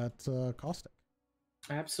look at Caustic.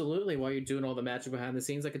 Absolutely. While you're doing all the magic behind the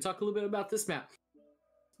scenes, I can talk a little bit about this map.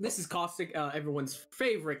 This is Caustic, everyone's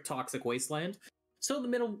favorite toxic wasteland. So in the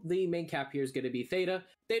middle, the main cap here is going to be Theta.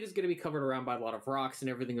 Theta's going to be covered around by a lot of rocks and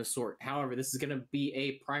everything of sort. However, this is going to be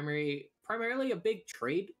a primarily a big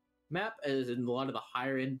trade map, as in a lot of the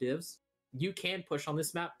higher end divs. You can push on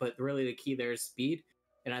this map, but really the key there is speed.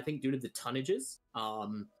 And I think due to the tonnages,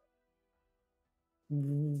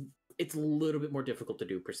 it's a little bit more difficult to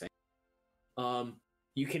do per se.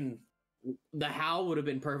 You can, the Howl would have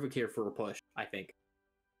been perfect here for a push, I think.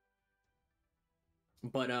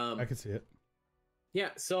 But I can see it. yeah,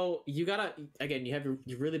 so you gotta, again, you have your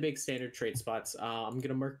really big standard trade spots. I'm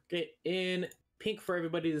gonna mark it in pink for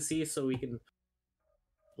everybody to see so we can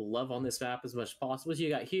love on this map as much as possible. So you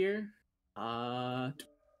got here,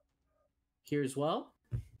 here as well.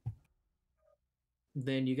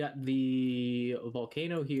 Then you got the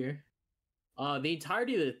volcano here. The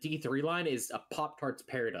entirety of the D3 line is a Pop-Tart's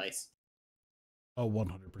paradise. Oh,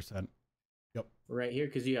 100%. Yep. Right here,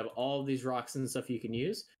 because you have all of these rocks and stuff you can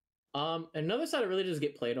use. Another side that really doesn't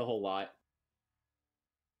get played a whole lot.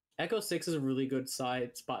 Echo 6 is a really good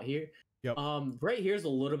side spot here. Yep. Right here is a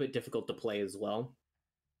little bit difficult to play as well.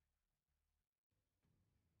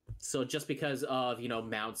 So just because of,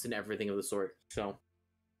 mounts and everything of the sort. So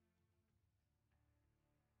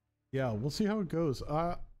yeah, we'll see how it goes.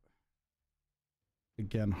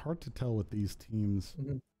 Again, hard to tell with these teams.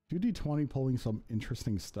 2D20 pulling some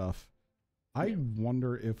interesting stuff. I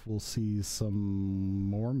wonder if we'll see some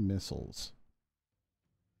more missiles.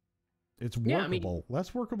 It's workable.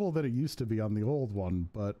 Less workable than it used to be on the old one,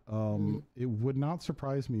 but it would not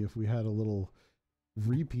surprise me if we had a little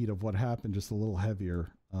repeat of what happened, just a little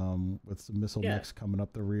heavier, with some missile mechs coming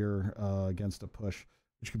up the rear against a push,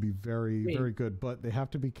 which could be very, very good. But they have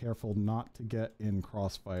to be careful not to get in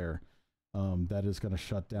crossfire. That is going to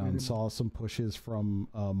shut down. Saw some pushes from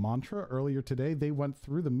Mantra earlier today. They went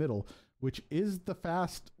through the middle, which is the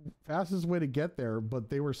fastest way to get there, but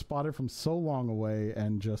they were spotted from so long away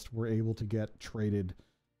and just were able to get traded,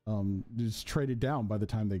 just traded down by the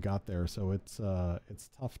time they got there. So it's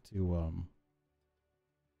tough to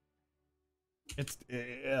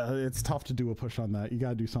it's tough to do a push on that. You got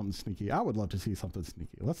to do something sneaky. I would love to see something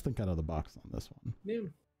sneaky. Let's think out of the box on this one. Yeah.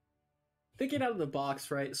 Thinking out of the box,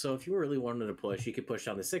 right? So if you really wanted to push, you could push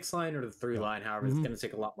on the 6 line or the 3 line. However, it's going to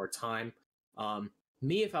take a lot more time.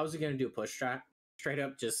 Me, if I was going to do a push track, straight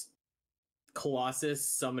up, just Colossus,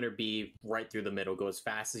 Summoner B, right through the middle. Go as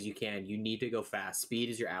fast as you can. You need to go fast. Speed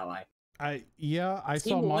is your ally. I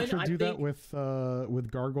saw Mantra do that with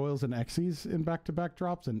Gargoyles and Xyz in back-to-back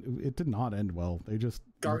drops, and it did not end well. They just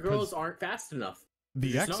Gargoyles aren't fast enough.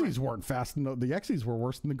 The Xyz weren't fast enough. The Xyz were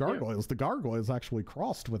worse than the Gargoyles. The Gargoyles actually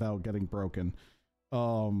crossed without getting broken.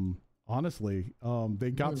 Honestly,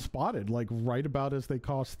 they got spotted like right about as they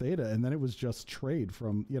crossed Theta, and then it was just trade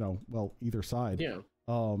from either side. Yeah.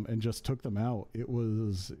 And just took them out. It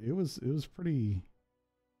was pretty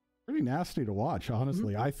nasty to watch.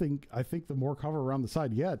 Honestly, I think the more cover around the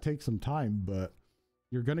side, it takes some time, but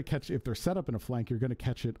you're going to catch, if they're set up in a flank, you're going to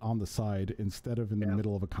catch it on the side instead of in the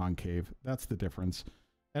middle of a concave. That's the difference.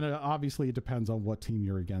 And obviously it depends on what team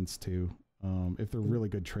you're against too. If they're really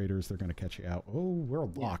good traders, they're going to catch you out. Oh, we're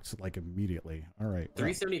locked like immediately. All right.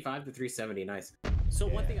 375 to 370. Nice. So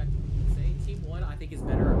one thing I can say, Team 1, I think is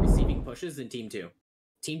better at receiving pushes than Team 2.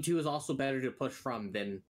 Team 2 is also better to push from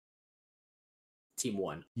than Team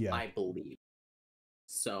 1, I believe.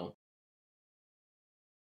 So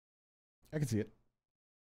I can see it.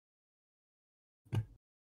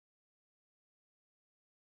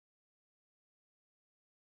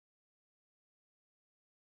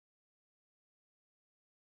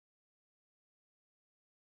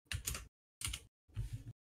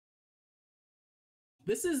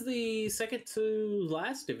 This is the second to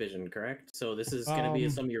last division, correct? So this is going to be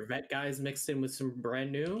some of your vet guys mixed in with some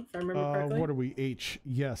brand new, if I remember correctly. What are we? H.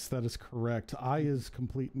 Yes, that is correct. I is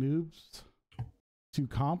complete noobs. 2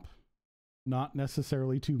 comp, not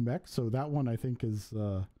necessarily 2 mech. So that one I think is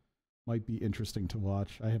might be interesting to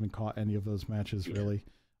watch. I haven't caught any of those matches really.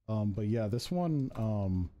 But yeah, this one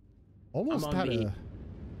almost had a...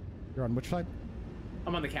 You're on which side?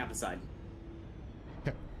 I'm on the Kappa side.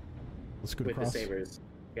 Okay. Let's go with across. The Sabres.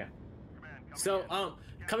 Yeah. So,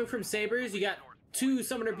 coming from Sabres, you got 2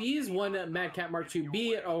 Summoner Bs, 1 Madcap Mark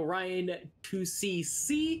II-B, Orion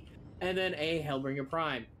 2CC, and then a Hellbringer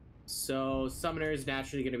Prime. So, Summoner is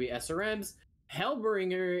naturally going to be SRMs.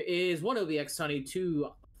 Hellbringer is 1 OBX Tunny, 2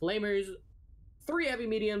 Flamers, 3 Heavy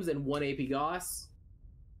Mediums, and 1 AP Goss.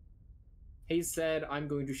 He said, I'm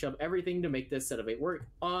going to shove everything to make this set of 8 work.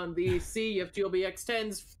 On the C, you have 2 OBX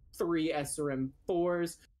 10s, 3 SRM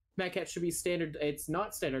 4s. Madcat should be standard. It's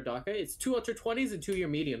not standard DACA. It's 2 Ultra 20s and 2 your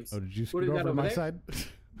mediums. Oh, did you scoot over to my side?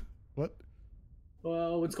 What?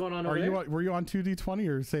 Well, what's going on over there? Were you on 2D20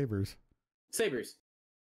 or Sabres? Sabres.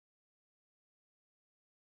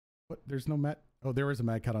 What? There's no Matt. Oh, there is a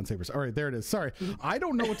Mad Cat on Sabres. All right, there it is. Sorry, I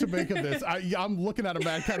don't know what to make of this. I'm looking at a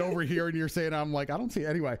Mad Cat over here, and you're saying I'm like, I don't see it.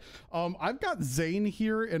 Anyway. I've got Zane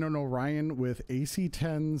here in an Orion with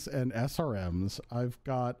AC-10s and SRMs. I've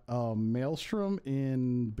got Maelstrom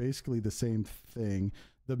in basically the same thing.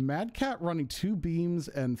 The Mad Cat running 2 beams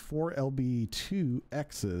and 4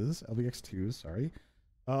 LBX2s, sorry.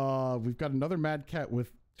 We've got another Mad Cat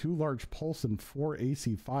with 2 large pulse and 4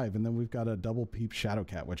 AC5, and then we've got a double peep Shadow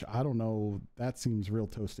Cat, which I don't know. That seems real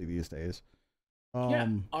toasty these days. Yeah,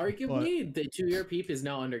 arguably the 2-year peep is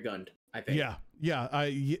now undergunned, I think. Yeah,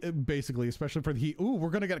 basically, especially for the heat. Ooh, we're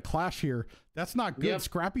gonna get a clash here. That's not good. Yep.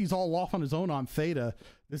 Scrappy's all off on his own on Theta.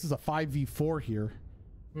 This is a 5v4 here.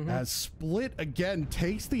 As Split again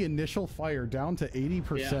takes the initial fire down to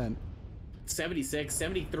 80%. 76,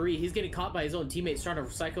 73. He's getting caught by his own teammates trying to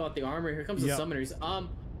recycle out the armor. Here comes the summoners.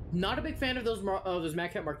 Not a big fan of those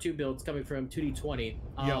Mad Cat Mark II builds coming from 2D20.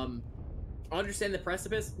 I understand the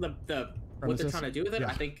precipice, what they're trying to do with it.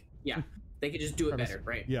 I think they could just do it better,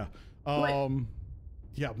 right?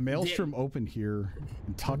 Maelstrom open here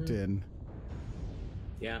and tucked in.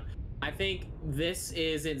 I think this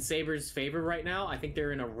is in Sabre's favor right now. I think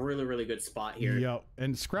they're in a really, really good spot here. Yeah,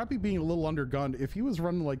 and Scrappy being a little undergunned. If he was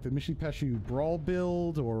running like the Mishi Peshu Brawl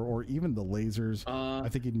build or even the lasers, I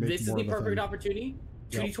think he'd make more of a thing. This is the perfect opportunity.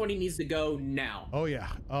 2D20 needs to go now. Oh, yeah.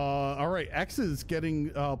 All right, X is getting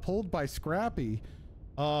pulled by Scrappy.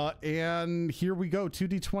 And here we go.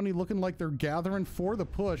 2D20 looking like they're gathering for the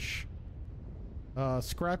push.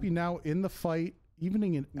 Scrappy now in the fight,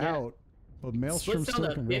 evening it out. But Maelstrom's still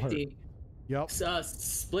looking real hard. Yep.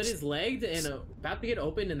 Split his legged and about to get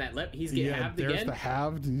open, and he's getting halved again. There's the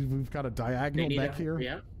halved. We've got a diagonal mech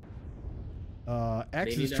here.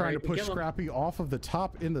 X is trying to push Scrappy off of the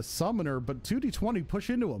top in the summoner, but 2D20 push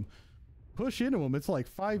into him. It's like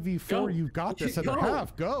 5v4. Go. You've got this at the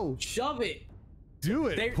half. Go. Shove it. Do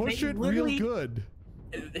it. Push it real good.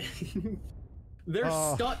 They're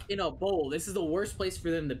stuck in a bowl. This is the worst place for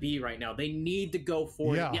them to be right now. They need to go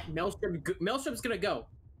for it. Yeah, Maelstrom's gonna go.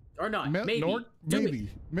 Or not. Maybe.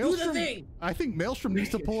 Maelstrom, I think Maelstrom needs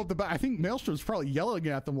to pull up the back. I think Maelstrom's probably yelling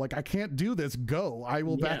at them like, I can't do this. Go. I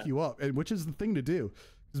will back you up. And which is the thing to do.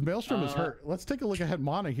 Because Maelstrom is hurt. Let's take a look at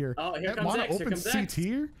Hetmana here. Oh, here Hetmana comes X. opens CT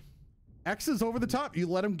here. X is over the top. You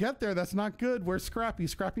let him get there. That's not good. Where's Scrappy?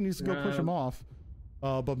 Scrappy needs to go push him off.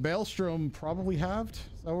 But Maelstrom probably halved.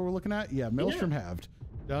 Is that what we're looking at? Yeah, Maelstrom halved.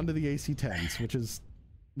 Down to the AC-10s, which is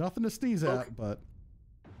nothing to sneeze at, but...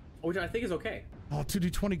 Which I think is okay. Oh,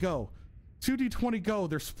 2D20 go. 2D20 go.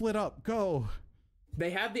 They're split up. Go.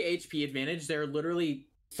 They have the HP advantage. They're literally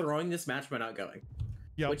throwing this match by not going.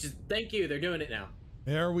 Yeah. Which is, thank you. They're doing it now.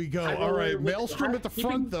 There we go. All right. Maelstrom at the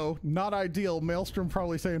front, though. Not ideal. Maelstrom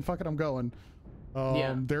probably saying, fuck it, I'm going.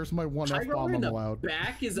 There's my one F-bomb on the loud.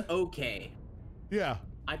 Back is okay. Yeah.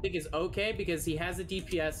 I think it's okay because he has a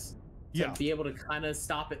DPS to be able to kind of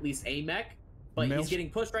stop at least a mech. But he's getting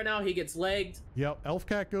pushed right now. He gets legged. Yep.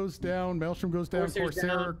 Elfcat goes down. Maelstrom goes down.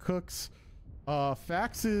 Corsair cooks.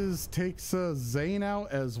 Faxes takes Zane out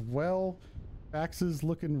as well. Faxes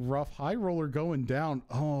looking rough. High Roller going down.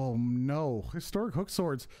 Oh, no. Historic Hook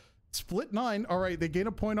Swords. Split 9. All right. They gain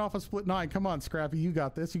a point off of Split 9. Come on, Scrappy. You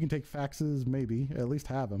got this. You can take Faxes, maybe. At least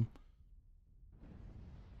have him.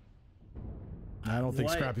 I don't think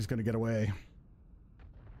Scrappy's going to get away.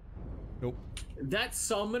 Nope. That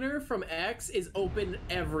summoner from X is open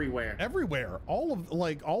everywhere. Everywhere. All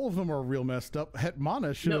of them are real messed up.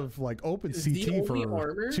 Hetmana should have opened CT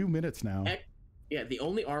for 2 minutes now. The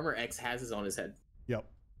only armor X has is on his head. Yep.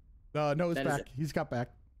 No, it's back. He's got back.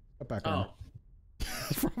 Armor.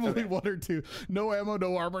 Probably one or two. No ammo,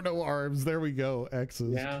 no armor, no arms. There we go.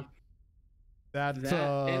 X's. Yeah.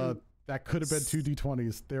 That could have been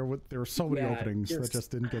 2D20s. There were so many openings that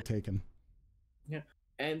just didn't get taken. Yeah.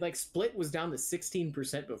 And Split was down to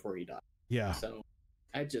 16% before he died. Yeah. So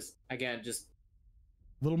I just a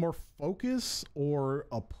little more focus or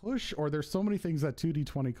a push, or there's so many things that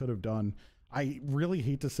 2D20 could have done. I really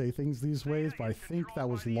hate to say things these ways, but I think that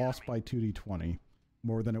was lost by 2D20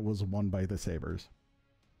 more than it was won by the Sabres.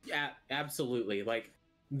 Yeah, absolutely.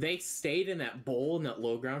 They stayed in that bowl in that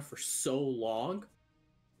low ground for so long.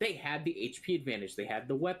 They had the HP advantage. They had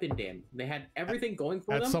the weapon damage. They had everything going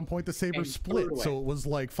for them. At some point, the Sabres split, so it was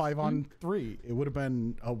 5-on-3. It would have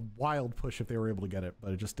been a wild push if they were able to get it,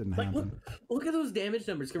 but it just didn't happen. Look at those damage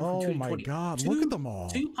numbers coming from 2 to 20. Oh my god, look at them all.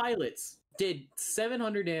 2 pilots did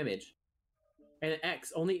 700 damage, and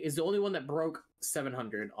X is the only one that broke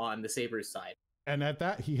 700 on the Sabres side. And at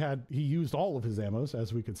that, he used all of his ammos,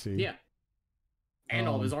 as we could see. Yeah. And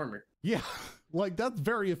all of his armor. Yeah, like that's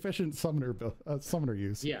very efficient summoner summoner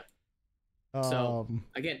use. Yeah. So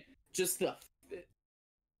again, just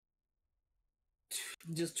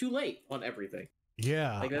too late on everything.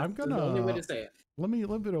 Yeah, Like that's I'm gonna. the only way to say it. Let me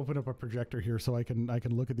open up a projector here so I can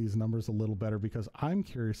look at these numbers a little better, because I'm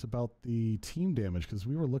curious about the team damage, because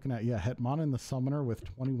we were looking at Hetman the summoner with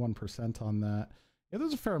 21% on that. Yeah,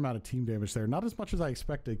 there's a fair amount of team damage there. Not as much as I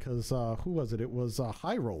expected, because who was it? It was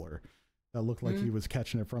High Roller that looked like he was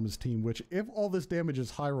catching it from his team. Which, if all this damage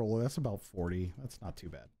is High Roller, that's about 40. That's not too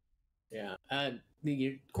bad. Yeah, and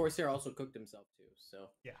the Corsair also cooked himself too. So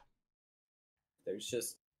yeah, there's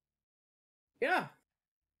just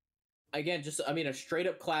again, just a straight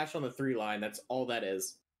up clash on the 3 line. That's all that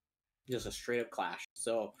is. Just a straight up clash.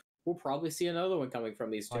 So we'll probably see another one coming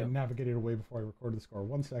from these two. I navigated away before I recorded the score.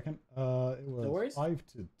 1 second. It was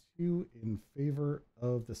 5-2 in favor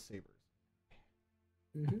of the Sabres.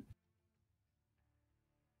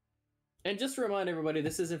 And just to remind everybody,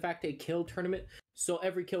 this is in fact a kill tournament. So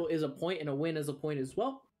every kill is a point, and a win is a point as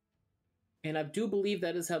well. And I do believe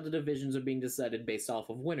that is how the divisions are being decided, based off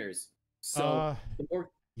of winners. So the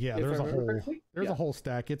more, yeah, there's a whole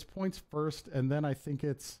stack. It's points first, and then I think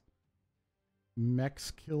it's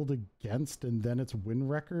mechs killed against, and then it's win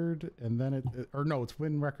record, and then it's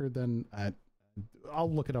win record. Then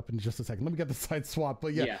I'll look it up in just a second. Let me get the side swap.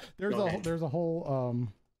 But there's a whole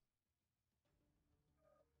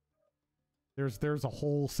there's a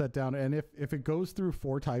whole set down, and if it goes through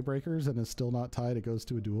 4 tiebreakers and is still not tied, it goes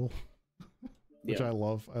to a duel, which I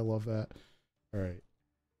love. I love that. All right.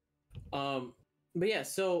 But yeah,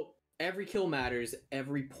 so every kill matters,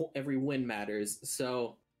 every win matters.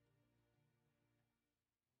 So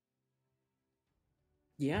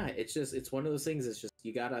yeah, it's one of those things. It's just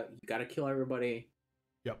you gotta kill everybody.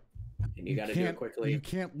 Yep. And you gotta do it quickly. You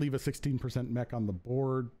can't leave a 16% mech on the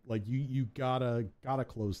board. Like you gotta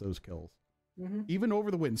close those kills. Even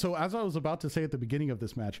over the win. So as I was about to say at the beginning of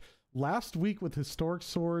this match, last week with Historic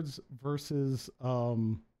Swords versus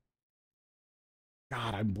God,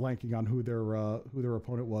 I'm blanking on who their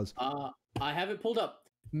opponent was. I have it pulled up.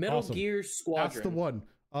 Metal Gear Squadron. That's the one.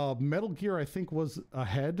 Metal Gear, I think, was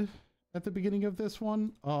ahead at the beginning of this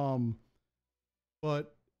one.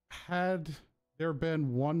 But had there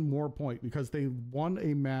been one more point, because they won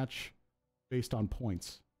a match based on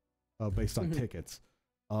points, based on tickets.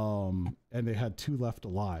 And they had 2 left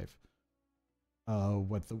alive.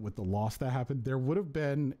 With the loss that happened, there would have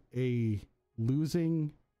been a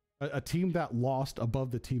team that lost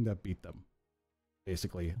above the team that beat them,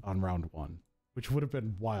 basically on round 1, which would have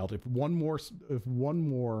been wild if one more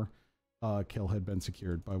kill had been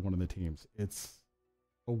secured by one of the teams. It's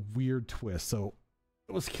a weird twist. So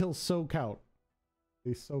those kills so count.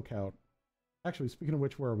 They so count. Actually, speaking of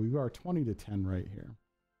which, where are we? We are 20-10 right here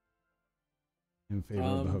in favor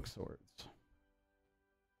of the Hook Swords.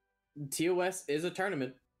 TOS is a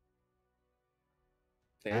tournament.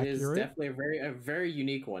 It is definitely a very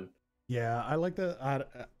unique one. Yeah, I like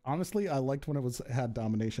that. Honestly, I liked when it had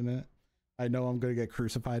domination in it. I know I'm going to get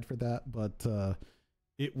crucified for that, but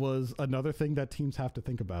it was another thing that teams have to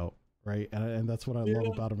think about, right? And that's what I love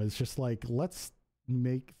about them. It's just like, let's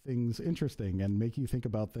make things interesting and make you think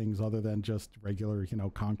about things other than just regular,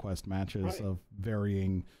 conquest matches of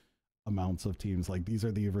varying amounts of teams. Like, these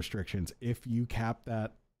are the restrictions. If you cap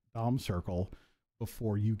that dom circle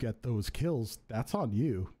before you get those kills, that's on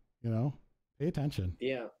you. Pay attention.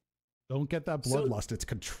 Yeah, don't get that bloodlust. It's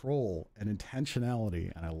control and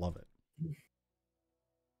intentionality, and I love it.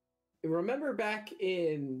 Remember back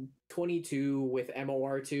in 22 with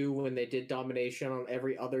MOR2 when they did domination on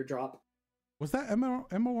every other drop? Was that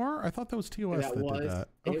MOR? I thought that was TOS that did that.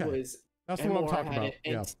 Okay. It was. That's MOR what I'm talking about.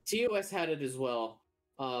 And TOS had it as well.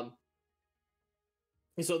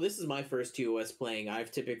 So this is my first TOS playing.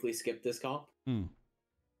 I've typically skipped this comp.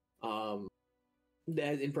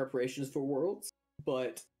 That in preparations for Worlds.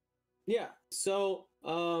 But yeah, so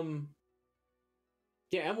MOR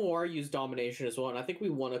used domination as well, and I think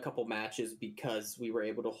we won a couple matches because we were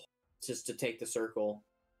able to take the circle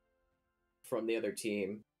from the other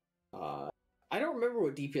team. I don't remember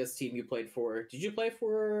what DPS team you played for. Did you play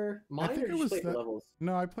for mine, or did you play for Levels?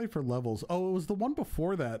 No, I played for Levels. Oh, it was the one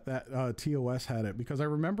before that TOS had it, because I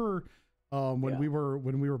remember when we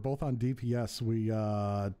were both on DPS, we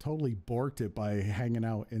totally borked it by hanging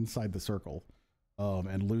out inside the circle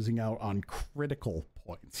and losing out on critical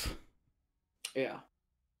points. Yeah.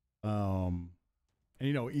 And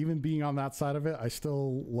even being on that side of it, I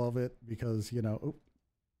still love it because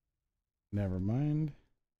never mind.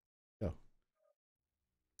 Go.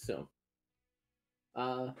 So,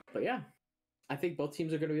 but yeah, I think both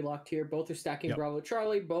teams are going to be locked here. Both are stacking Yep. Bravo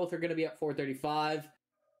Charlie. Both are going to be at 435.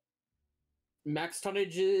 Max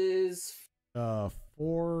tonnage is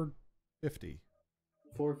 450.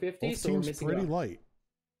 450. Both So we're teams missing pretty out. light.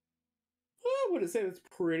 I wouldn't say it's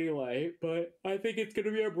pretty light, but I think it's going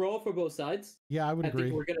to be a brawl for both sides. Yeah, I would I agree.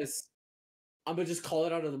 think I'm going to just call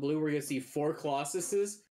it out of the blue. We're going to see 4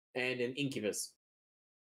 Colossuses and an Incubus.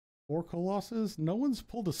 4 Colossus? No one's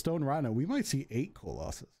pulled a Stone Rhino. We might see 8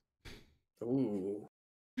 Colossus. Ooh.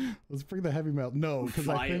 Let's bring the heavy metal. No, because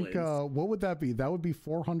I think what would that be? That would be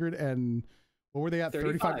 400 and what were they at?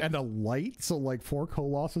 35 and a light. So like 4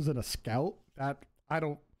 Colossus and a Scout. That I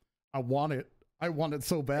want it. I want it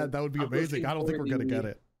so bad. That would be amazing. I don't think we're gonna get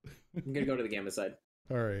it. I'm gonna go to the Gamma side.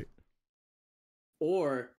 All right.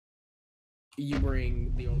 Or you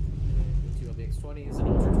bring the 2 LBX20s, an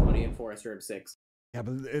Ultra 20, and 4 SRM6. Yeah,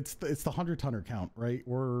 but it's the 100-tonner count, right?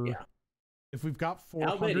 If we've got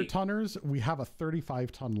 400 tonners, we have a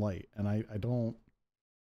 35-ton light, and I don't.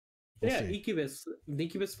 We'll see.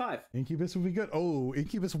 Incubus 5. Incubus would be good. Oh,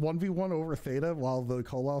 Incubus 1v1 over Theta while the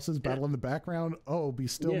Colossus battle in the background. Oh, be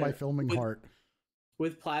still my filming heart.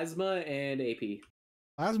 With Plasma and AP.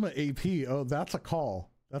 Plasma AP. Oh, that's a call.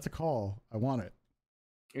 That's a call. I want it.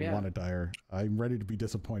 I want it, Dyer. I'm ready to be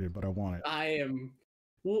disappointed, but I want it. I am.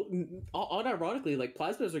 Well, unironically, like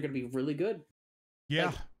Plasmas are going to be really good.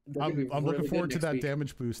 Yeah, like, I'm looking forward to that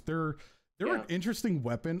damage boost. They're an interesting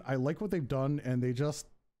weapon. I like what they've done, and they just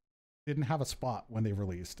didn't have a spot when they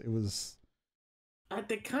released. It was.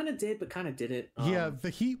 They kind of did, but kind of didn't. Yeah, the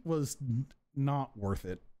heat was not worth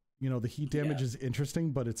it. You know, the heat damage is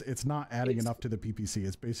interesting, but it's not adding enough to the PPC.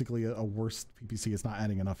 It's basically a worse PPC. It's not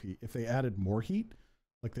adding enough heat. If they added more heat,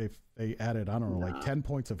 like they added, I don't know, like 10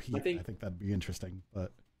 points of heat, I think that'd be interesting.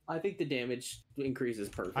 But I think the damage increase is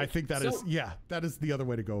perfect. I think that is the other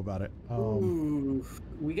way to go about it. Ooh,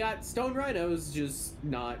 we got Stone Rhinos, just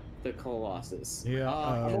not the Colossus. Yeah,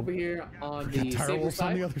 I'm over here on the Sabre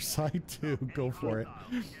side. On the other side too. Go for it.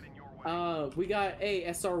 We got a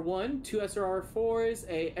SR1, 2 SRR4s,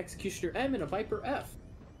 a Executioner M, and a Viper F.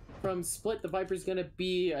 From Split, the Viper's going to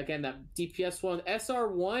be, again, that DPS one.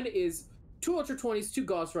 SR1 is 2 Ultra 20s, 2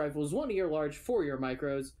 Gauss rifles, 1 ear large, 4 ear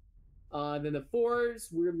micros. Then the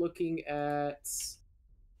 4s, we're looking at...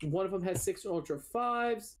 One of them has 6 Ultra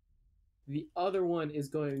 5s. The other one is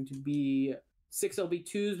going to be 6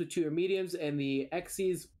 LB2s with 2 ear mediums, and the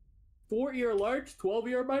XC's 4 ear large, 12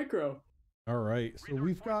 ear micro. All right, so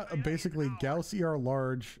we've got basically Gauss ER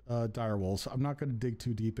large direwolves. I'm not going to dig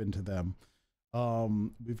too deep into them.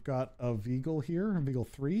 We've got a Veagle here, a Veagle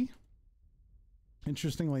 3.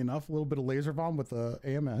 Interestingly enough, a little bit of laser bomb with the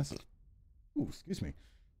AMS. Ooh, excuse me.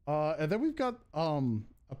 And then we've got a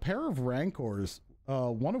pair of Rancors,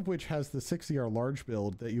 one of which has the 6ER large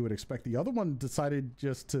build that you would expect. The other one decided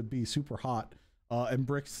just to be super hot and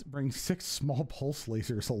brings 6 small pulse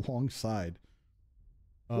lasers alongside.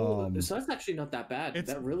 So that's actually not that bad.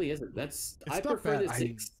 That really isn't. I prefer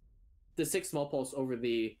the 6 small pulse over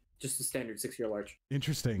just the standard 6-year large.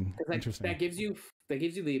 Interesting. That gives you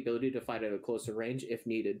the ability to fight at a closer range if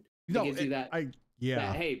needed. It gives you that.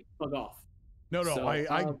 Hey, bug off. No,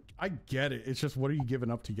 I get it. It's just, what are you giving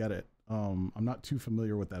up to get it? I'm not too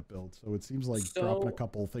familiar with that build, so it seems like dropping a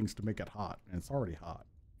couple things to make it hot, and it's already hot.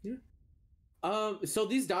 Yeah. So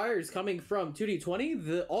these Dyers coming from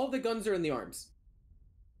 2D20, all the guns are in the arms.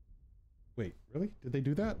 Wait, really? Did they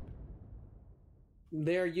do that?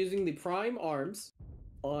 They're using the prime arms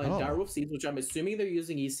on Direwolf Seeds, which I'm assuming they're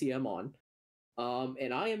using ECM on.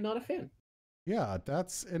 And I am not a fan. Yeah,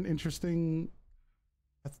 that's an interesting...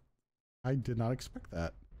 I did not expect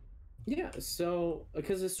that. Yeah, so,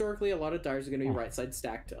 because historically a lot of Dyers are going to be right side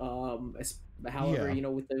stacked. However, you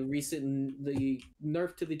know, with the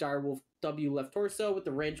nerf to the Direwolf W left torso, with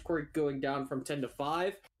the range core going down from 10 to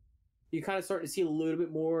 5, you kind of start to see a little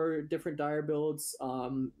bit more different Dyer builds.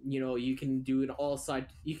 You know, you can do an all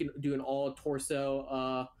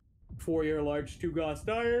torso 4-year large 2 Gauss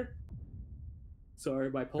Dyer.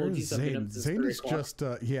 Sorry, my apologies. Zane is just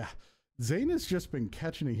Zane has just been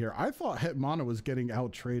catching it here. I thought Hetmana was getting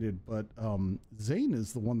out traded, but Zane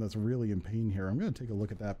is the one that's really in pain here. I'm going to take a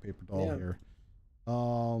look at that paper doll here.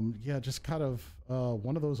 Yeah, just kind of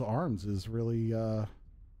one of those arms is really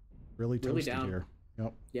toasted down here.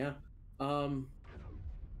 Yep. Yeah.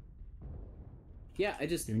 Yeah, I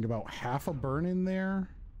just getting about half a burn in there.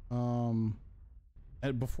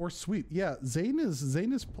 And before sweep, yeah, Zane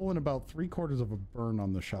is pulling about 3/4 of a burn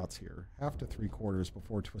on the shots here, half to 3/4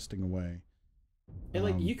 before twisting away. And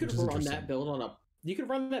like you could run that build on a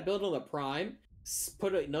prime,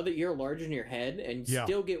 put another ear large in your head, and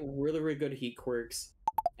still get really, really good heat quirks,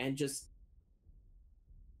 and just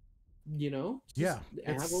you know, just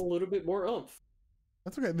Yeah, have a little bit more oomph.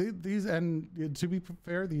 That's okay. These, and to be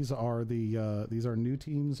fair, these are new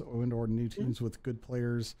teams or new teams with good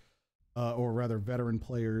players, or rather veteran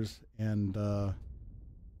players, and a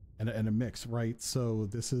mix, right? So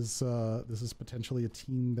this is potentially a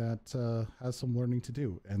team that has some learning to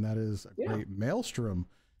do, and that is a great Maelstrom.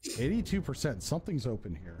 82%. Something's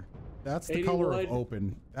open here. That's the 81. color of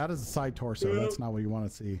open. That is a side torso. That's not what you want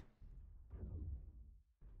to see.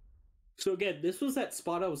 So again, this was that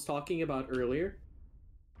spot I was talking about earlier.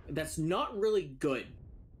 That's not really good.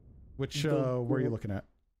 Which where are you looking at?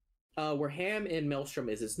 Where Ham and Maelstrom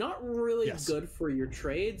is. It's not really good for your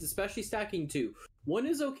trades, especially stacking two. One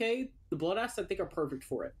is okay. The Blood Asses, I think, are perfect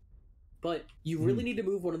for it. But you really need to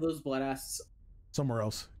move one of those Blood Asses somewhere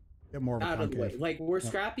else. Get more of a out of the way. concave. Like where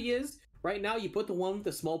Scrappy is, right now you put the one with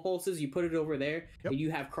the small pulses, you put it over there, and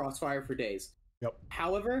you have crossfire for days. Yep.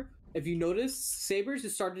 However, if you notice, Sabres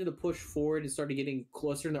is starting to push forward and started getting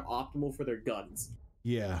closer and they're optimal for their guns.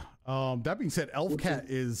 Yeah. That being said, Elfcat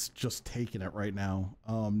is just taking it right now.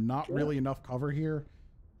 Not really enough cover here.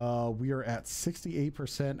 We are at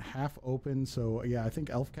 68%, half open. So yeah, I think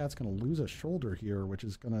Elfcat's going to lose a shoulder here, which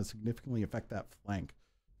is going to significantly affect that flank,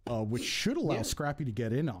 which should allow Scrappy to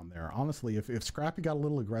get in on there. Honestly, if Scrappy got a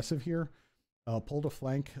little aggressive here, pulled a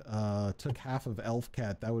flank, took half of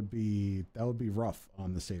Elfcat, that would be rough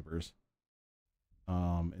on the Sabres.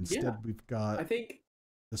 Instead, we've got, I think,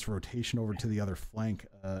 this rotation over to the other flank,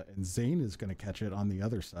 and Zane is going to catch it on the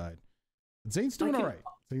other side. But Zane's doing all right.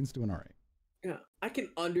 Zane's doing all right. Yeah, I can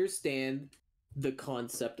understand the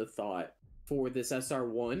concept of thought for this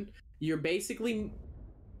SR1. You're basically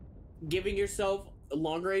giving yourself a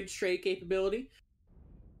long-range trade capability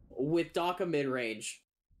with DACA mid-range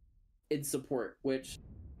in support, which...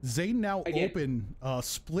 Zane now open,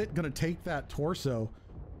 Split going to take that torso.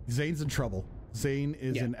 Zane's in trouble. Zane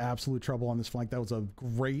is in absolute trouble on this flank. That was a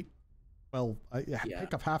great,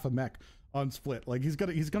 pick up half a mech on Split. Like he's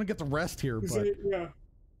gonna get the rest here, but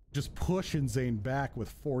just pushing Zane back with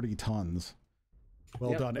 40 tons.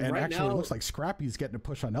 Well done. And right actually, now, it looks like Scrappy's getting a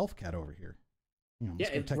push on Elfcat over here. You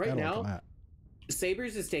know, right now,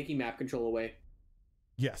 Sabres is taking map control away.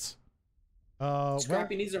 Yes.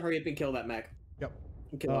 Scrappy needs to hurry up and kill that mech. Yep.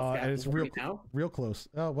 And kill Elfcat and it's real close.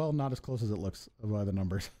 Well, not as close as it looks by the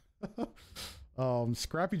numbers.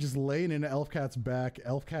 Scrappy just laying into Elfcat's back.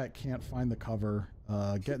 Elfcat can't find the cover,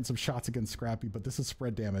 getting some shots against Scrappy, but this is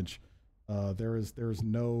spread damage. There is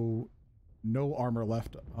no armor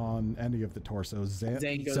left on any of the torsos.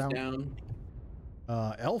 Zane goes down.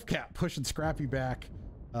 Elfcat pushing Scrappy back.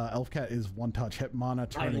 Elfcat is one touch. Hit mana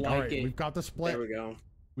turning. All right, we've got the split. There we go.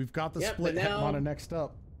 We've got the split. Hit mana next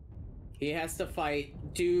up. He has to fight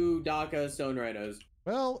two DACA Stone Rhinos.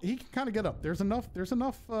 Well, he can kind of get up. There's enough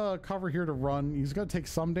cover here to run. He's going to take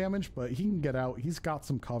some damage, but he can get out. He's got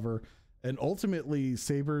some cover. And ultimately,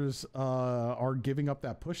 Sabres are giving up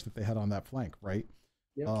that push that they had on that flank, right?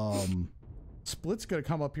 Yep. Split's going to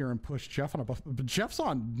come up here and push Jeff on a buff, but Jeff's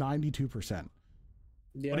on 92%.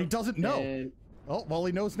 But he doesn't know. Oh, well,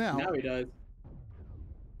 he knows now. Now he does.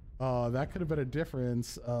 That could have been a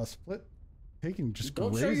difference. Split taking just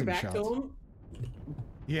don't show your back to him.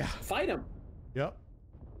 Yeah. Fight him. Yep.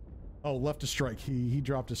 Oh, left a strike. He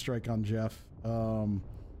dropped a strike on Jeff. And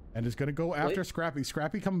is going to go after Scrappy.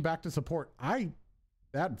 Scrappy coming back to support.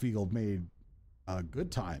 That Veal made a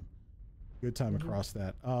good time. Good time across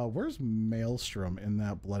that. Where's Maelstrom in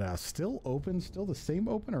that Blood Ass? Still open? Still the same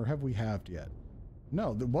open, or have we halved yet?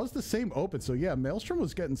 No, it was the same open. So yeah, Maelstrom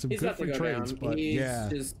was getting some good free trades, but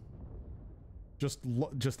just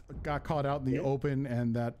got caught out in the open,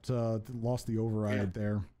 and that lost the override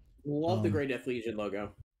there. Love the Grey Death Legion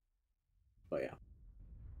logo. But yeah.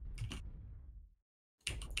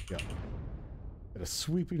 Get a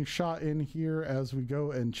sweeping shot in here as we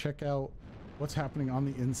go and check out what's happening on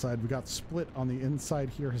the inside. We got Split on the inside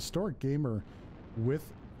here. Historic Gamer with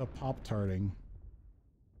the Pop-Tarting.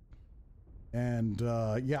 And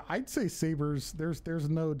yeah, I'd say Sabres, there's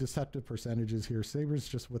no deceptive percentages here. Sabres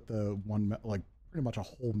just with the one, like pretty much a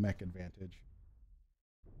whole mech advantage.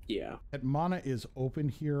 Yeah. That mana is open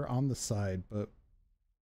here on the side, but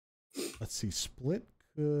let's see. Split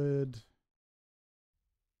could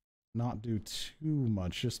not do too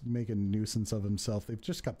much, just make a nuisance of himself. They've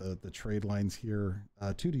just got the trade lines here.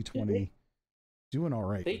 2d20 doing all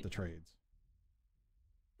right with the trades.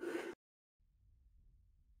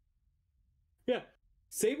 Yeah.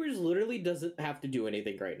 Sabres literally doesn't have to do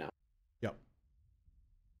anything right now. Yep.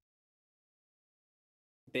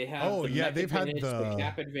 They have they've had the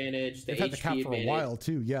cap advantage, they've had the cap for a while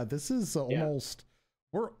too. Yeah, this is almost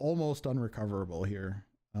we're almost unrecoverable here.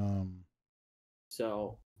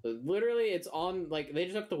 So Literally, it's on, like, they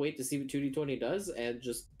just have to wait to see what 2D20 does and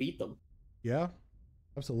just beat them. Yeah,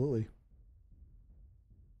 absolutely.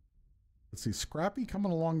 Let's see, Scrappy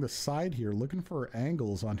coming along the side here, looking for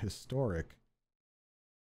angles on Historic.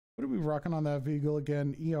 What are we rocking on that vehicle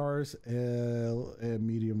again? ERs,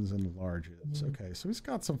 mediums, and larges. Okay, so he's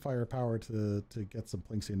got some firepower to get some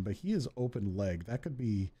plinks in, but he is open leg. That could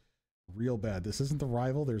be real bad. This isn't the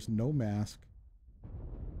rival. There's no mask.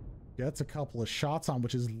 Gets a couple of shots on,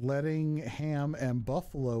 which is letting Ham and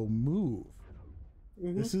Buffalo move.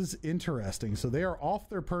 This is interesting. So they are off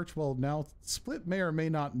their perch. Well, now Split may or may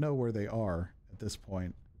not know where they are at this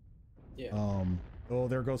point. Yeah. Oh,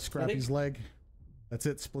 there goes Scrappy's leg. That's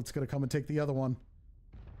it. Split's gonna come and take the other one.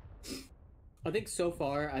 I think so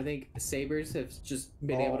far, I think Sabres have just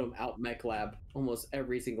been able to out mech lab almost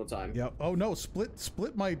every single time. Yep. Oh no,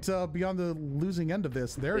 Split might be on the losing end of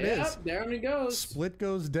this. There it is. There it goes. Split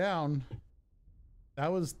goes down. That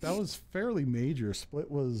was fairly major. Split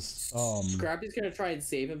was Scrappy's gonna try and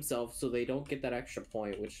save himself so they don't get that extra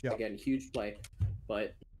point, which again, huge play.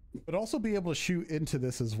 But also be able to shoot into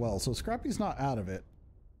this as well. So Scrappy's not out of it.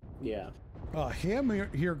 Yeah. Ham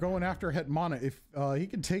here going after Hetmana. If he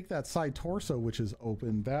can take that side torso, which is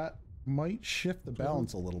open, that might shift the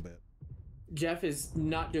balance a little bit. Jeff is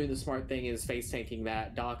not doing the smart thing, is face tanking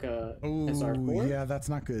that DACA Oh, SR4. yeah, that's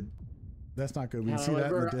not good. That's not good. We can see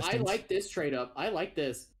that in the distance. I like this trade up. I like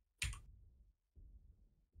this.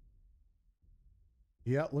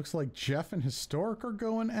 Yeah, it looks like Jeff and Historic are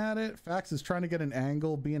going at it. Fax is trying to get an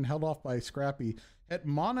angle, being held off by Scrappy.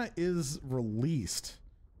 Hetmana is released.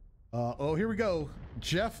 Oh, here we go.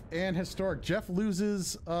 Jeff and Historic. Jeff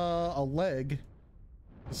loses a leg.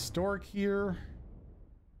 Historic here,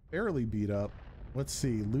 barely beat up. Let's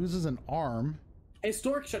see, loses an arm.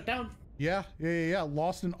 Historic shut down. Yeah.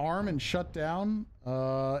 Lost an arm and shut down.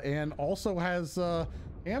 And also has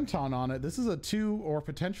Amton on it. This is a 2 or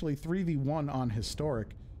potentially 3v1 on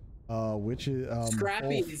Historic, which is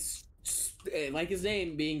Scrappy is like his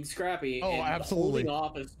name being Scrappy. Oh, and absolutely. Holding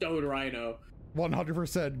off a Stone Rhino.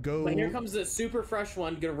 100% go. But here comes the super fresh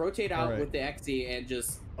one, gonna rotate out right. with the XE and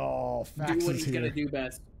just do what he's gonna do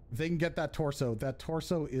best. They can get that torso. That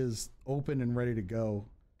torso is open and ready to go.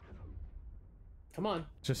 Come on.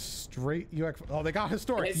 Just straight UX. Oh, they got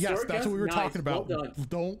Historic. Yes, Historic, that's what we were nice. talking about. Well done.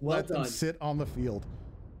 Don't Well let them done. sit on the field.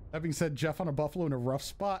 That being said, Jeff on a Buffalo in a rough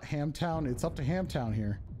spot. Hamtown, it's up to Hamtown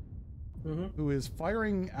here. Who is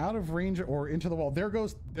firing out of range or into the wall. There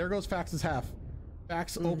goes Fax's half.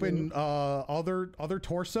 Fax open other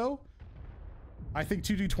torso. I think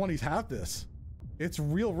 2D20s have this. It's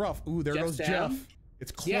real rough. Ooh, there Jeff's goes down. Jeff.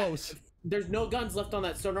 It's close. Yeah, there's no guns left on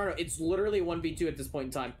that Stone Rhino. It's literally 1v2 at this point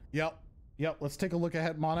in time. Yep. Let's take a look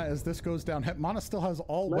at Hetmana as this goes down. Hetmana still has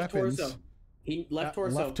all Left weapons. torso. Left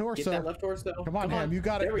torso. Left torso. Get that left torso. Come on, Ham. You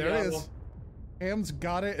got it. There There it is. Ham's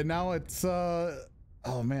got it, and now it's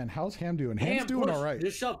oh man, how's Ham doing? Ham's doing push. all right.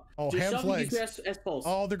 Just shove. Oh, Just Ham's shove legs. S-pulse.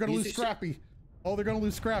 Oh, they're gonna Use lose your Scrappy. Oh, they're gonna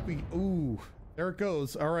lose Scrappy. Ooh, there it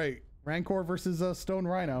goes. All right, Rancor versus Stone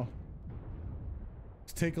Rhino.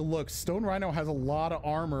 Let's take a look. Stone Rhino has a lot of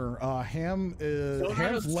armor.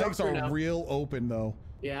 Ham's legs are now. real open though.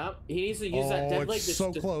 Yeah, he needs to use that dead leg. It's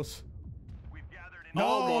so close. No,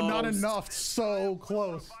 Almost. not enough. So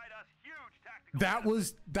close.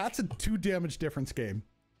 That's a 2 damage difference game.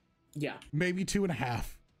 Yeah. Maybe 2.5.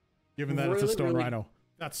 Given that it's a Stone Rhino.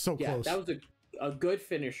 That's so close. That was a good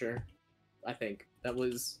finisher, I think. That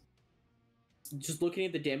was just looking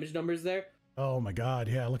at the damage numbers there. Oh my god,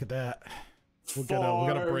 yeah, look at that. We'll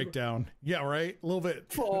get a breakdown. Yeah, right? A little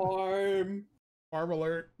bit. Farm. Farm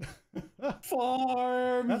alert.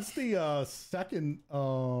 Farm. That's the second I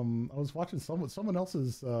was watching someone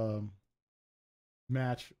else's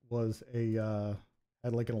match was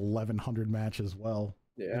had like an 1100 match as well.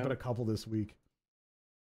 Yeah. There's been a couple this week.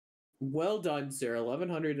 Well done, sir.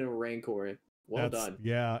 1100 in a Rancor. Well done.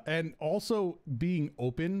 Yeah, and also being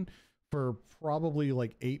open for probably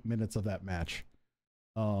like 8 minutes of that match.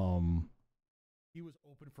 He was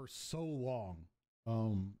open for so long,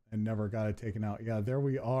 and never got it taken out. Yeah, there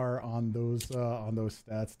we are on those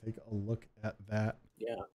stats. Take a look at that.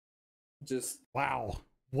 Yeah. Just wow.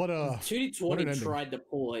 What a 2D20 tried to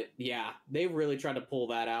pull it. Yeah, they really tried to pull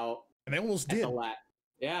that out. And they almost did.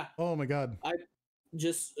 Yeah. Oh my god.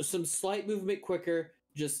 Just some slight movement quicker,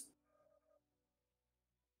 just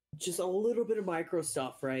a little bit of micro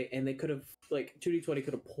stuff, right? And they could have, like, 2D20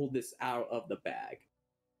 could have pulled this out of the bag.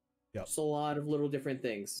 Yep. Just a lot of little different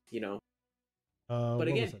things, you know. But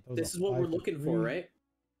again, this is what we're looking for, right?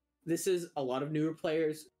 This is a lot of newer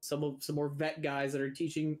players, some more vet guys that are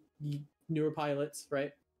teaching newer pilots,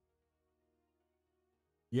 right?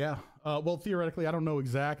 Yeah. Well, theoretically, I don't know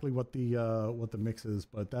exactly what the mix is,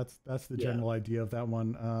 but that's the general idea of that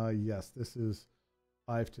one. Yes, this is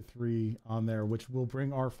 5-3 on there, which will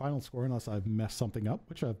bring our final score, unless I've messed something up,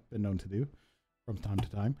 which I've been known to do from time to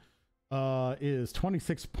time. Is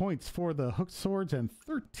 26 points for the Hooked Swords and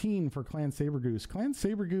 13 for Clan Sabre Goose. Clan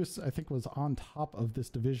Sabre Goose, I think, was on top of this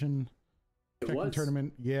division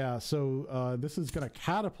tournament. Yeah, so this is going to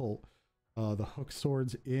catapult the Hooked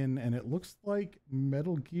Swords in, and it looks like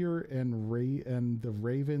Metal Gear and the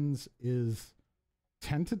Ravens is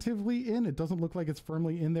tentatively in. It doesn't look like it's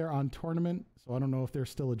firmly in there on tournament, so I don't know if there's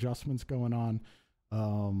still adjustments going on.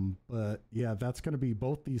 But yeah, that's going to be,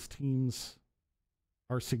 both these teams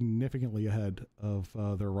are significantly ahead of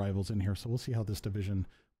their rivals in here, so we'll see how this division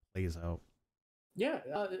plays out. Yeah,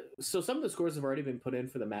 so some of the scores have already been put in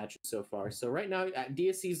for the matches so far. So right now,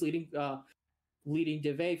 DSC's leading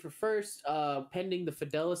DeVay for first, pending the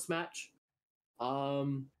Fidelis match.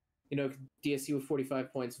 You know, DSC with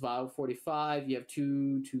 45 points, Vile 45. You have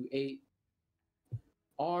 2-8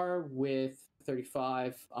 R with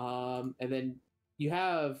 35. And then you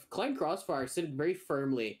have Clan Crossfire sitting very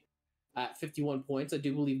firmly at 51 points. I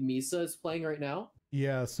do believe Misa is playing right now.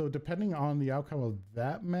 Yeah, so depending on the outcome of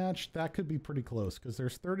that match, that could be pretty close because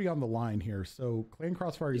there's 30 on the line here. So Clan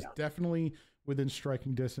Crossfire is definitely within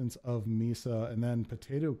striking distance of Misa, and then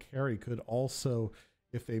Potato Carry could also,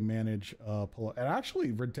 if they manage pull. And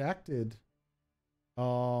actually, Redacted,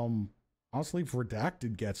 honestly, if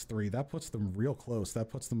Redacted gets 3, that puts them real close. That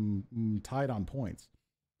puts them tied on points.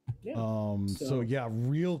 Yeah. So yeah,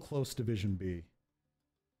 real close Division B.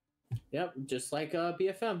 Yep, just like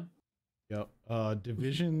BFM. Yep.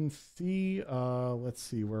 Division C, let's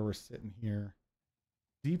see where we're sitting here.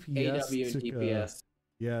 DPS. AW and DPS.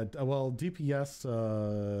 Yeah, well, DPS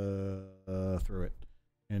through it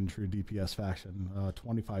in true DPS fashion.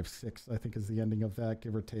 25-6, I think, is the ending of that,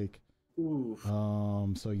 give or take. Ooh.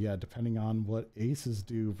 So yeah, depending on what aces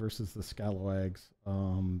do versus the Scalawags,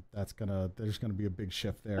 there's gonna be a big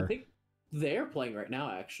shift there. I think they're playing right now,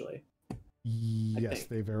 actually. Yes,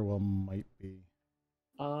 they very well might be.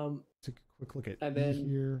 Take a quick look at and then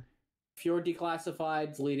here. Fjord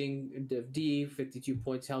Declassified's leading Div D, 52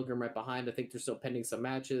 points. Helgrim right behind. I think they're still pending some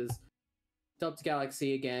matches. Delta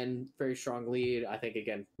Galaxy again, very strong lead. I think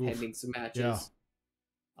again pending some matches.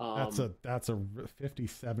 Yeah. That's a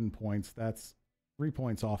 57 points. That's 3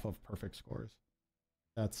 points off of perfect scores.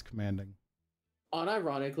 That's commanding.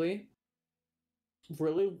 Unironically,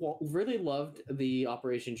 really loved the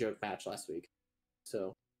Operation Joke match last week.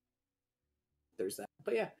 So there's that.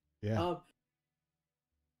 But yeah.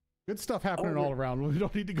 Good stuff happening all around. We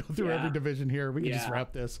don't need to go through every division here. We can just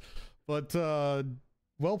wrap this. But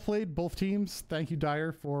well played, both teams. Thank you,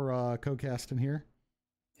 Dyer, for co-casting here.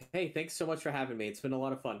 Hey, thanks so much for having me. It's been a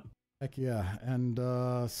lot of fun. Heck yeah.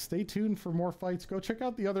 And stay tuned for more fights. Go check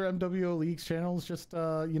out the other MWO Leagues channels. Just,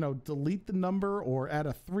 delete the number or add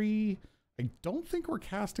a 3. I don't think we're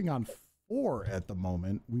casting on 4 at the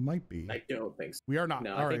moment. We might be. I don't think so. We are not.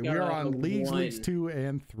 No, all right. We are on Leagues 2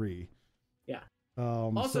 and 3. Yeah.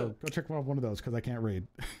 Also, so go check out one of those because I can't raid.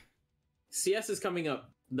 CS is coming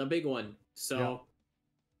up, the big one. So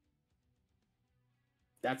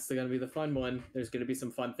that's going to be the fun one. There's going to be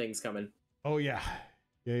some fun things coming. Oh yeah.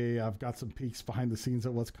 Yeah. I've got some peeks behind the scenes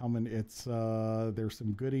of what's coming. It's there's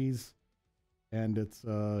some goodies, and it's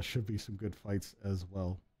should be some good fights as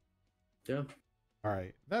well. Yeah. All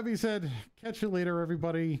right. That being said, catch you later,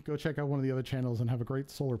 everybody. Go check out one of the other channels and have a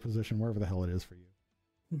great solar position wherever the hell it is for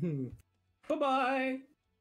you. Bye-bye.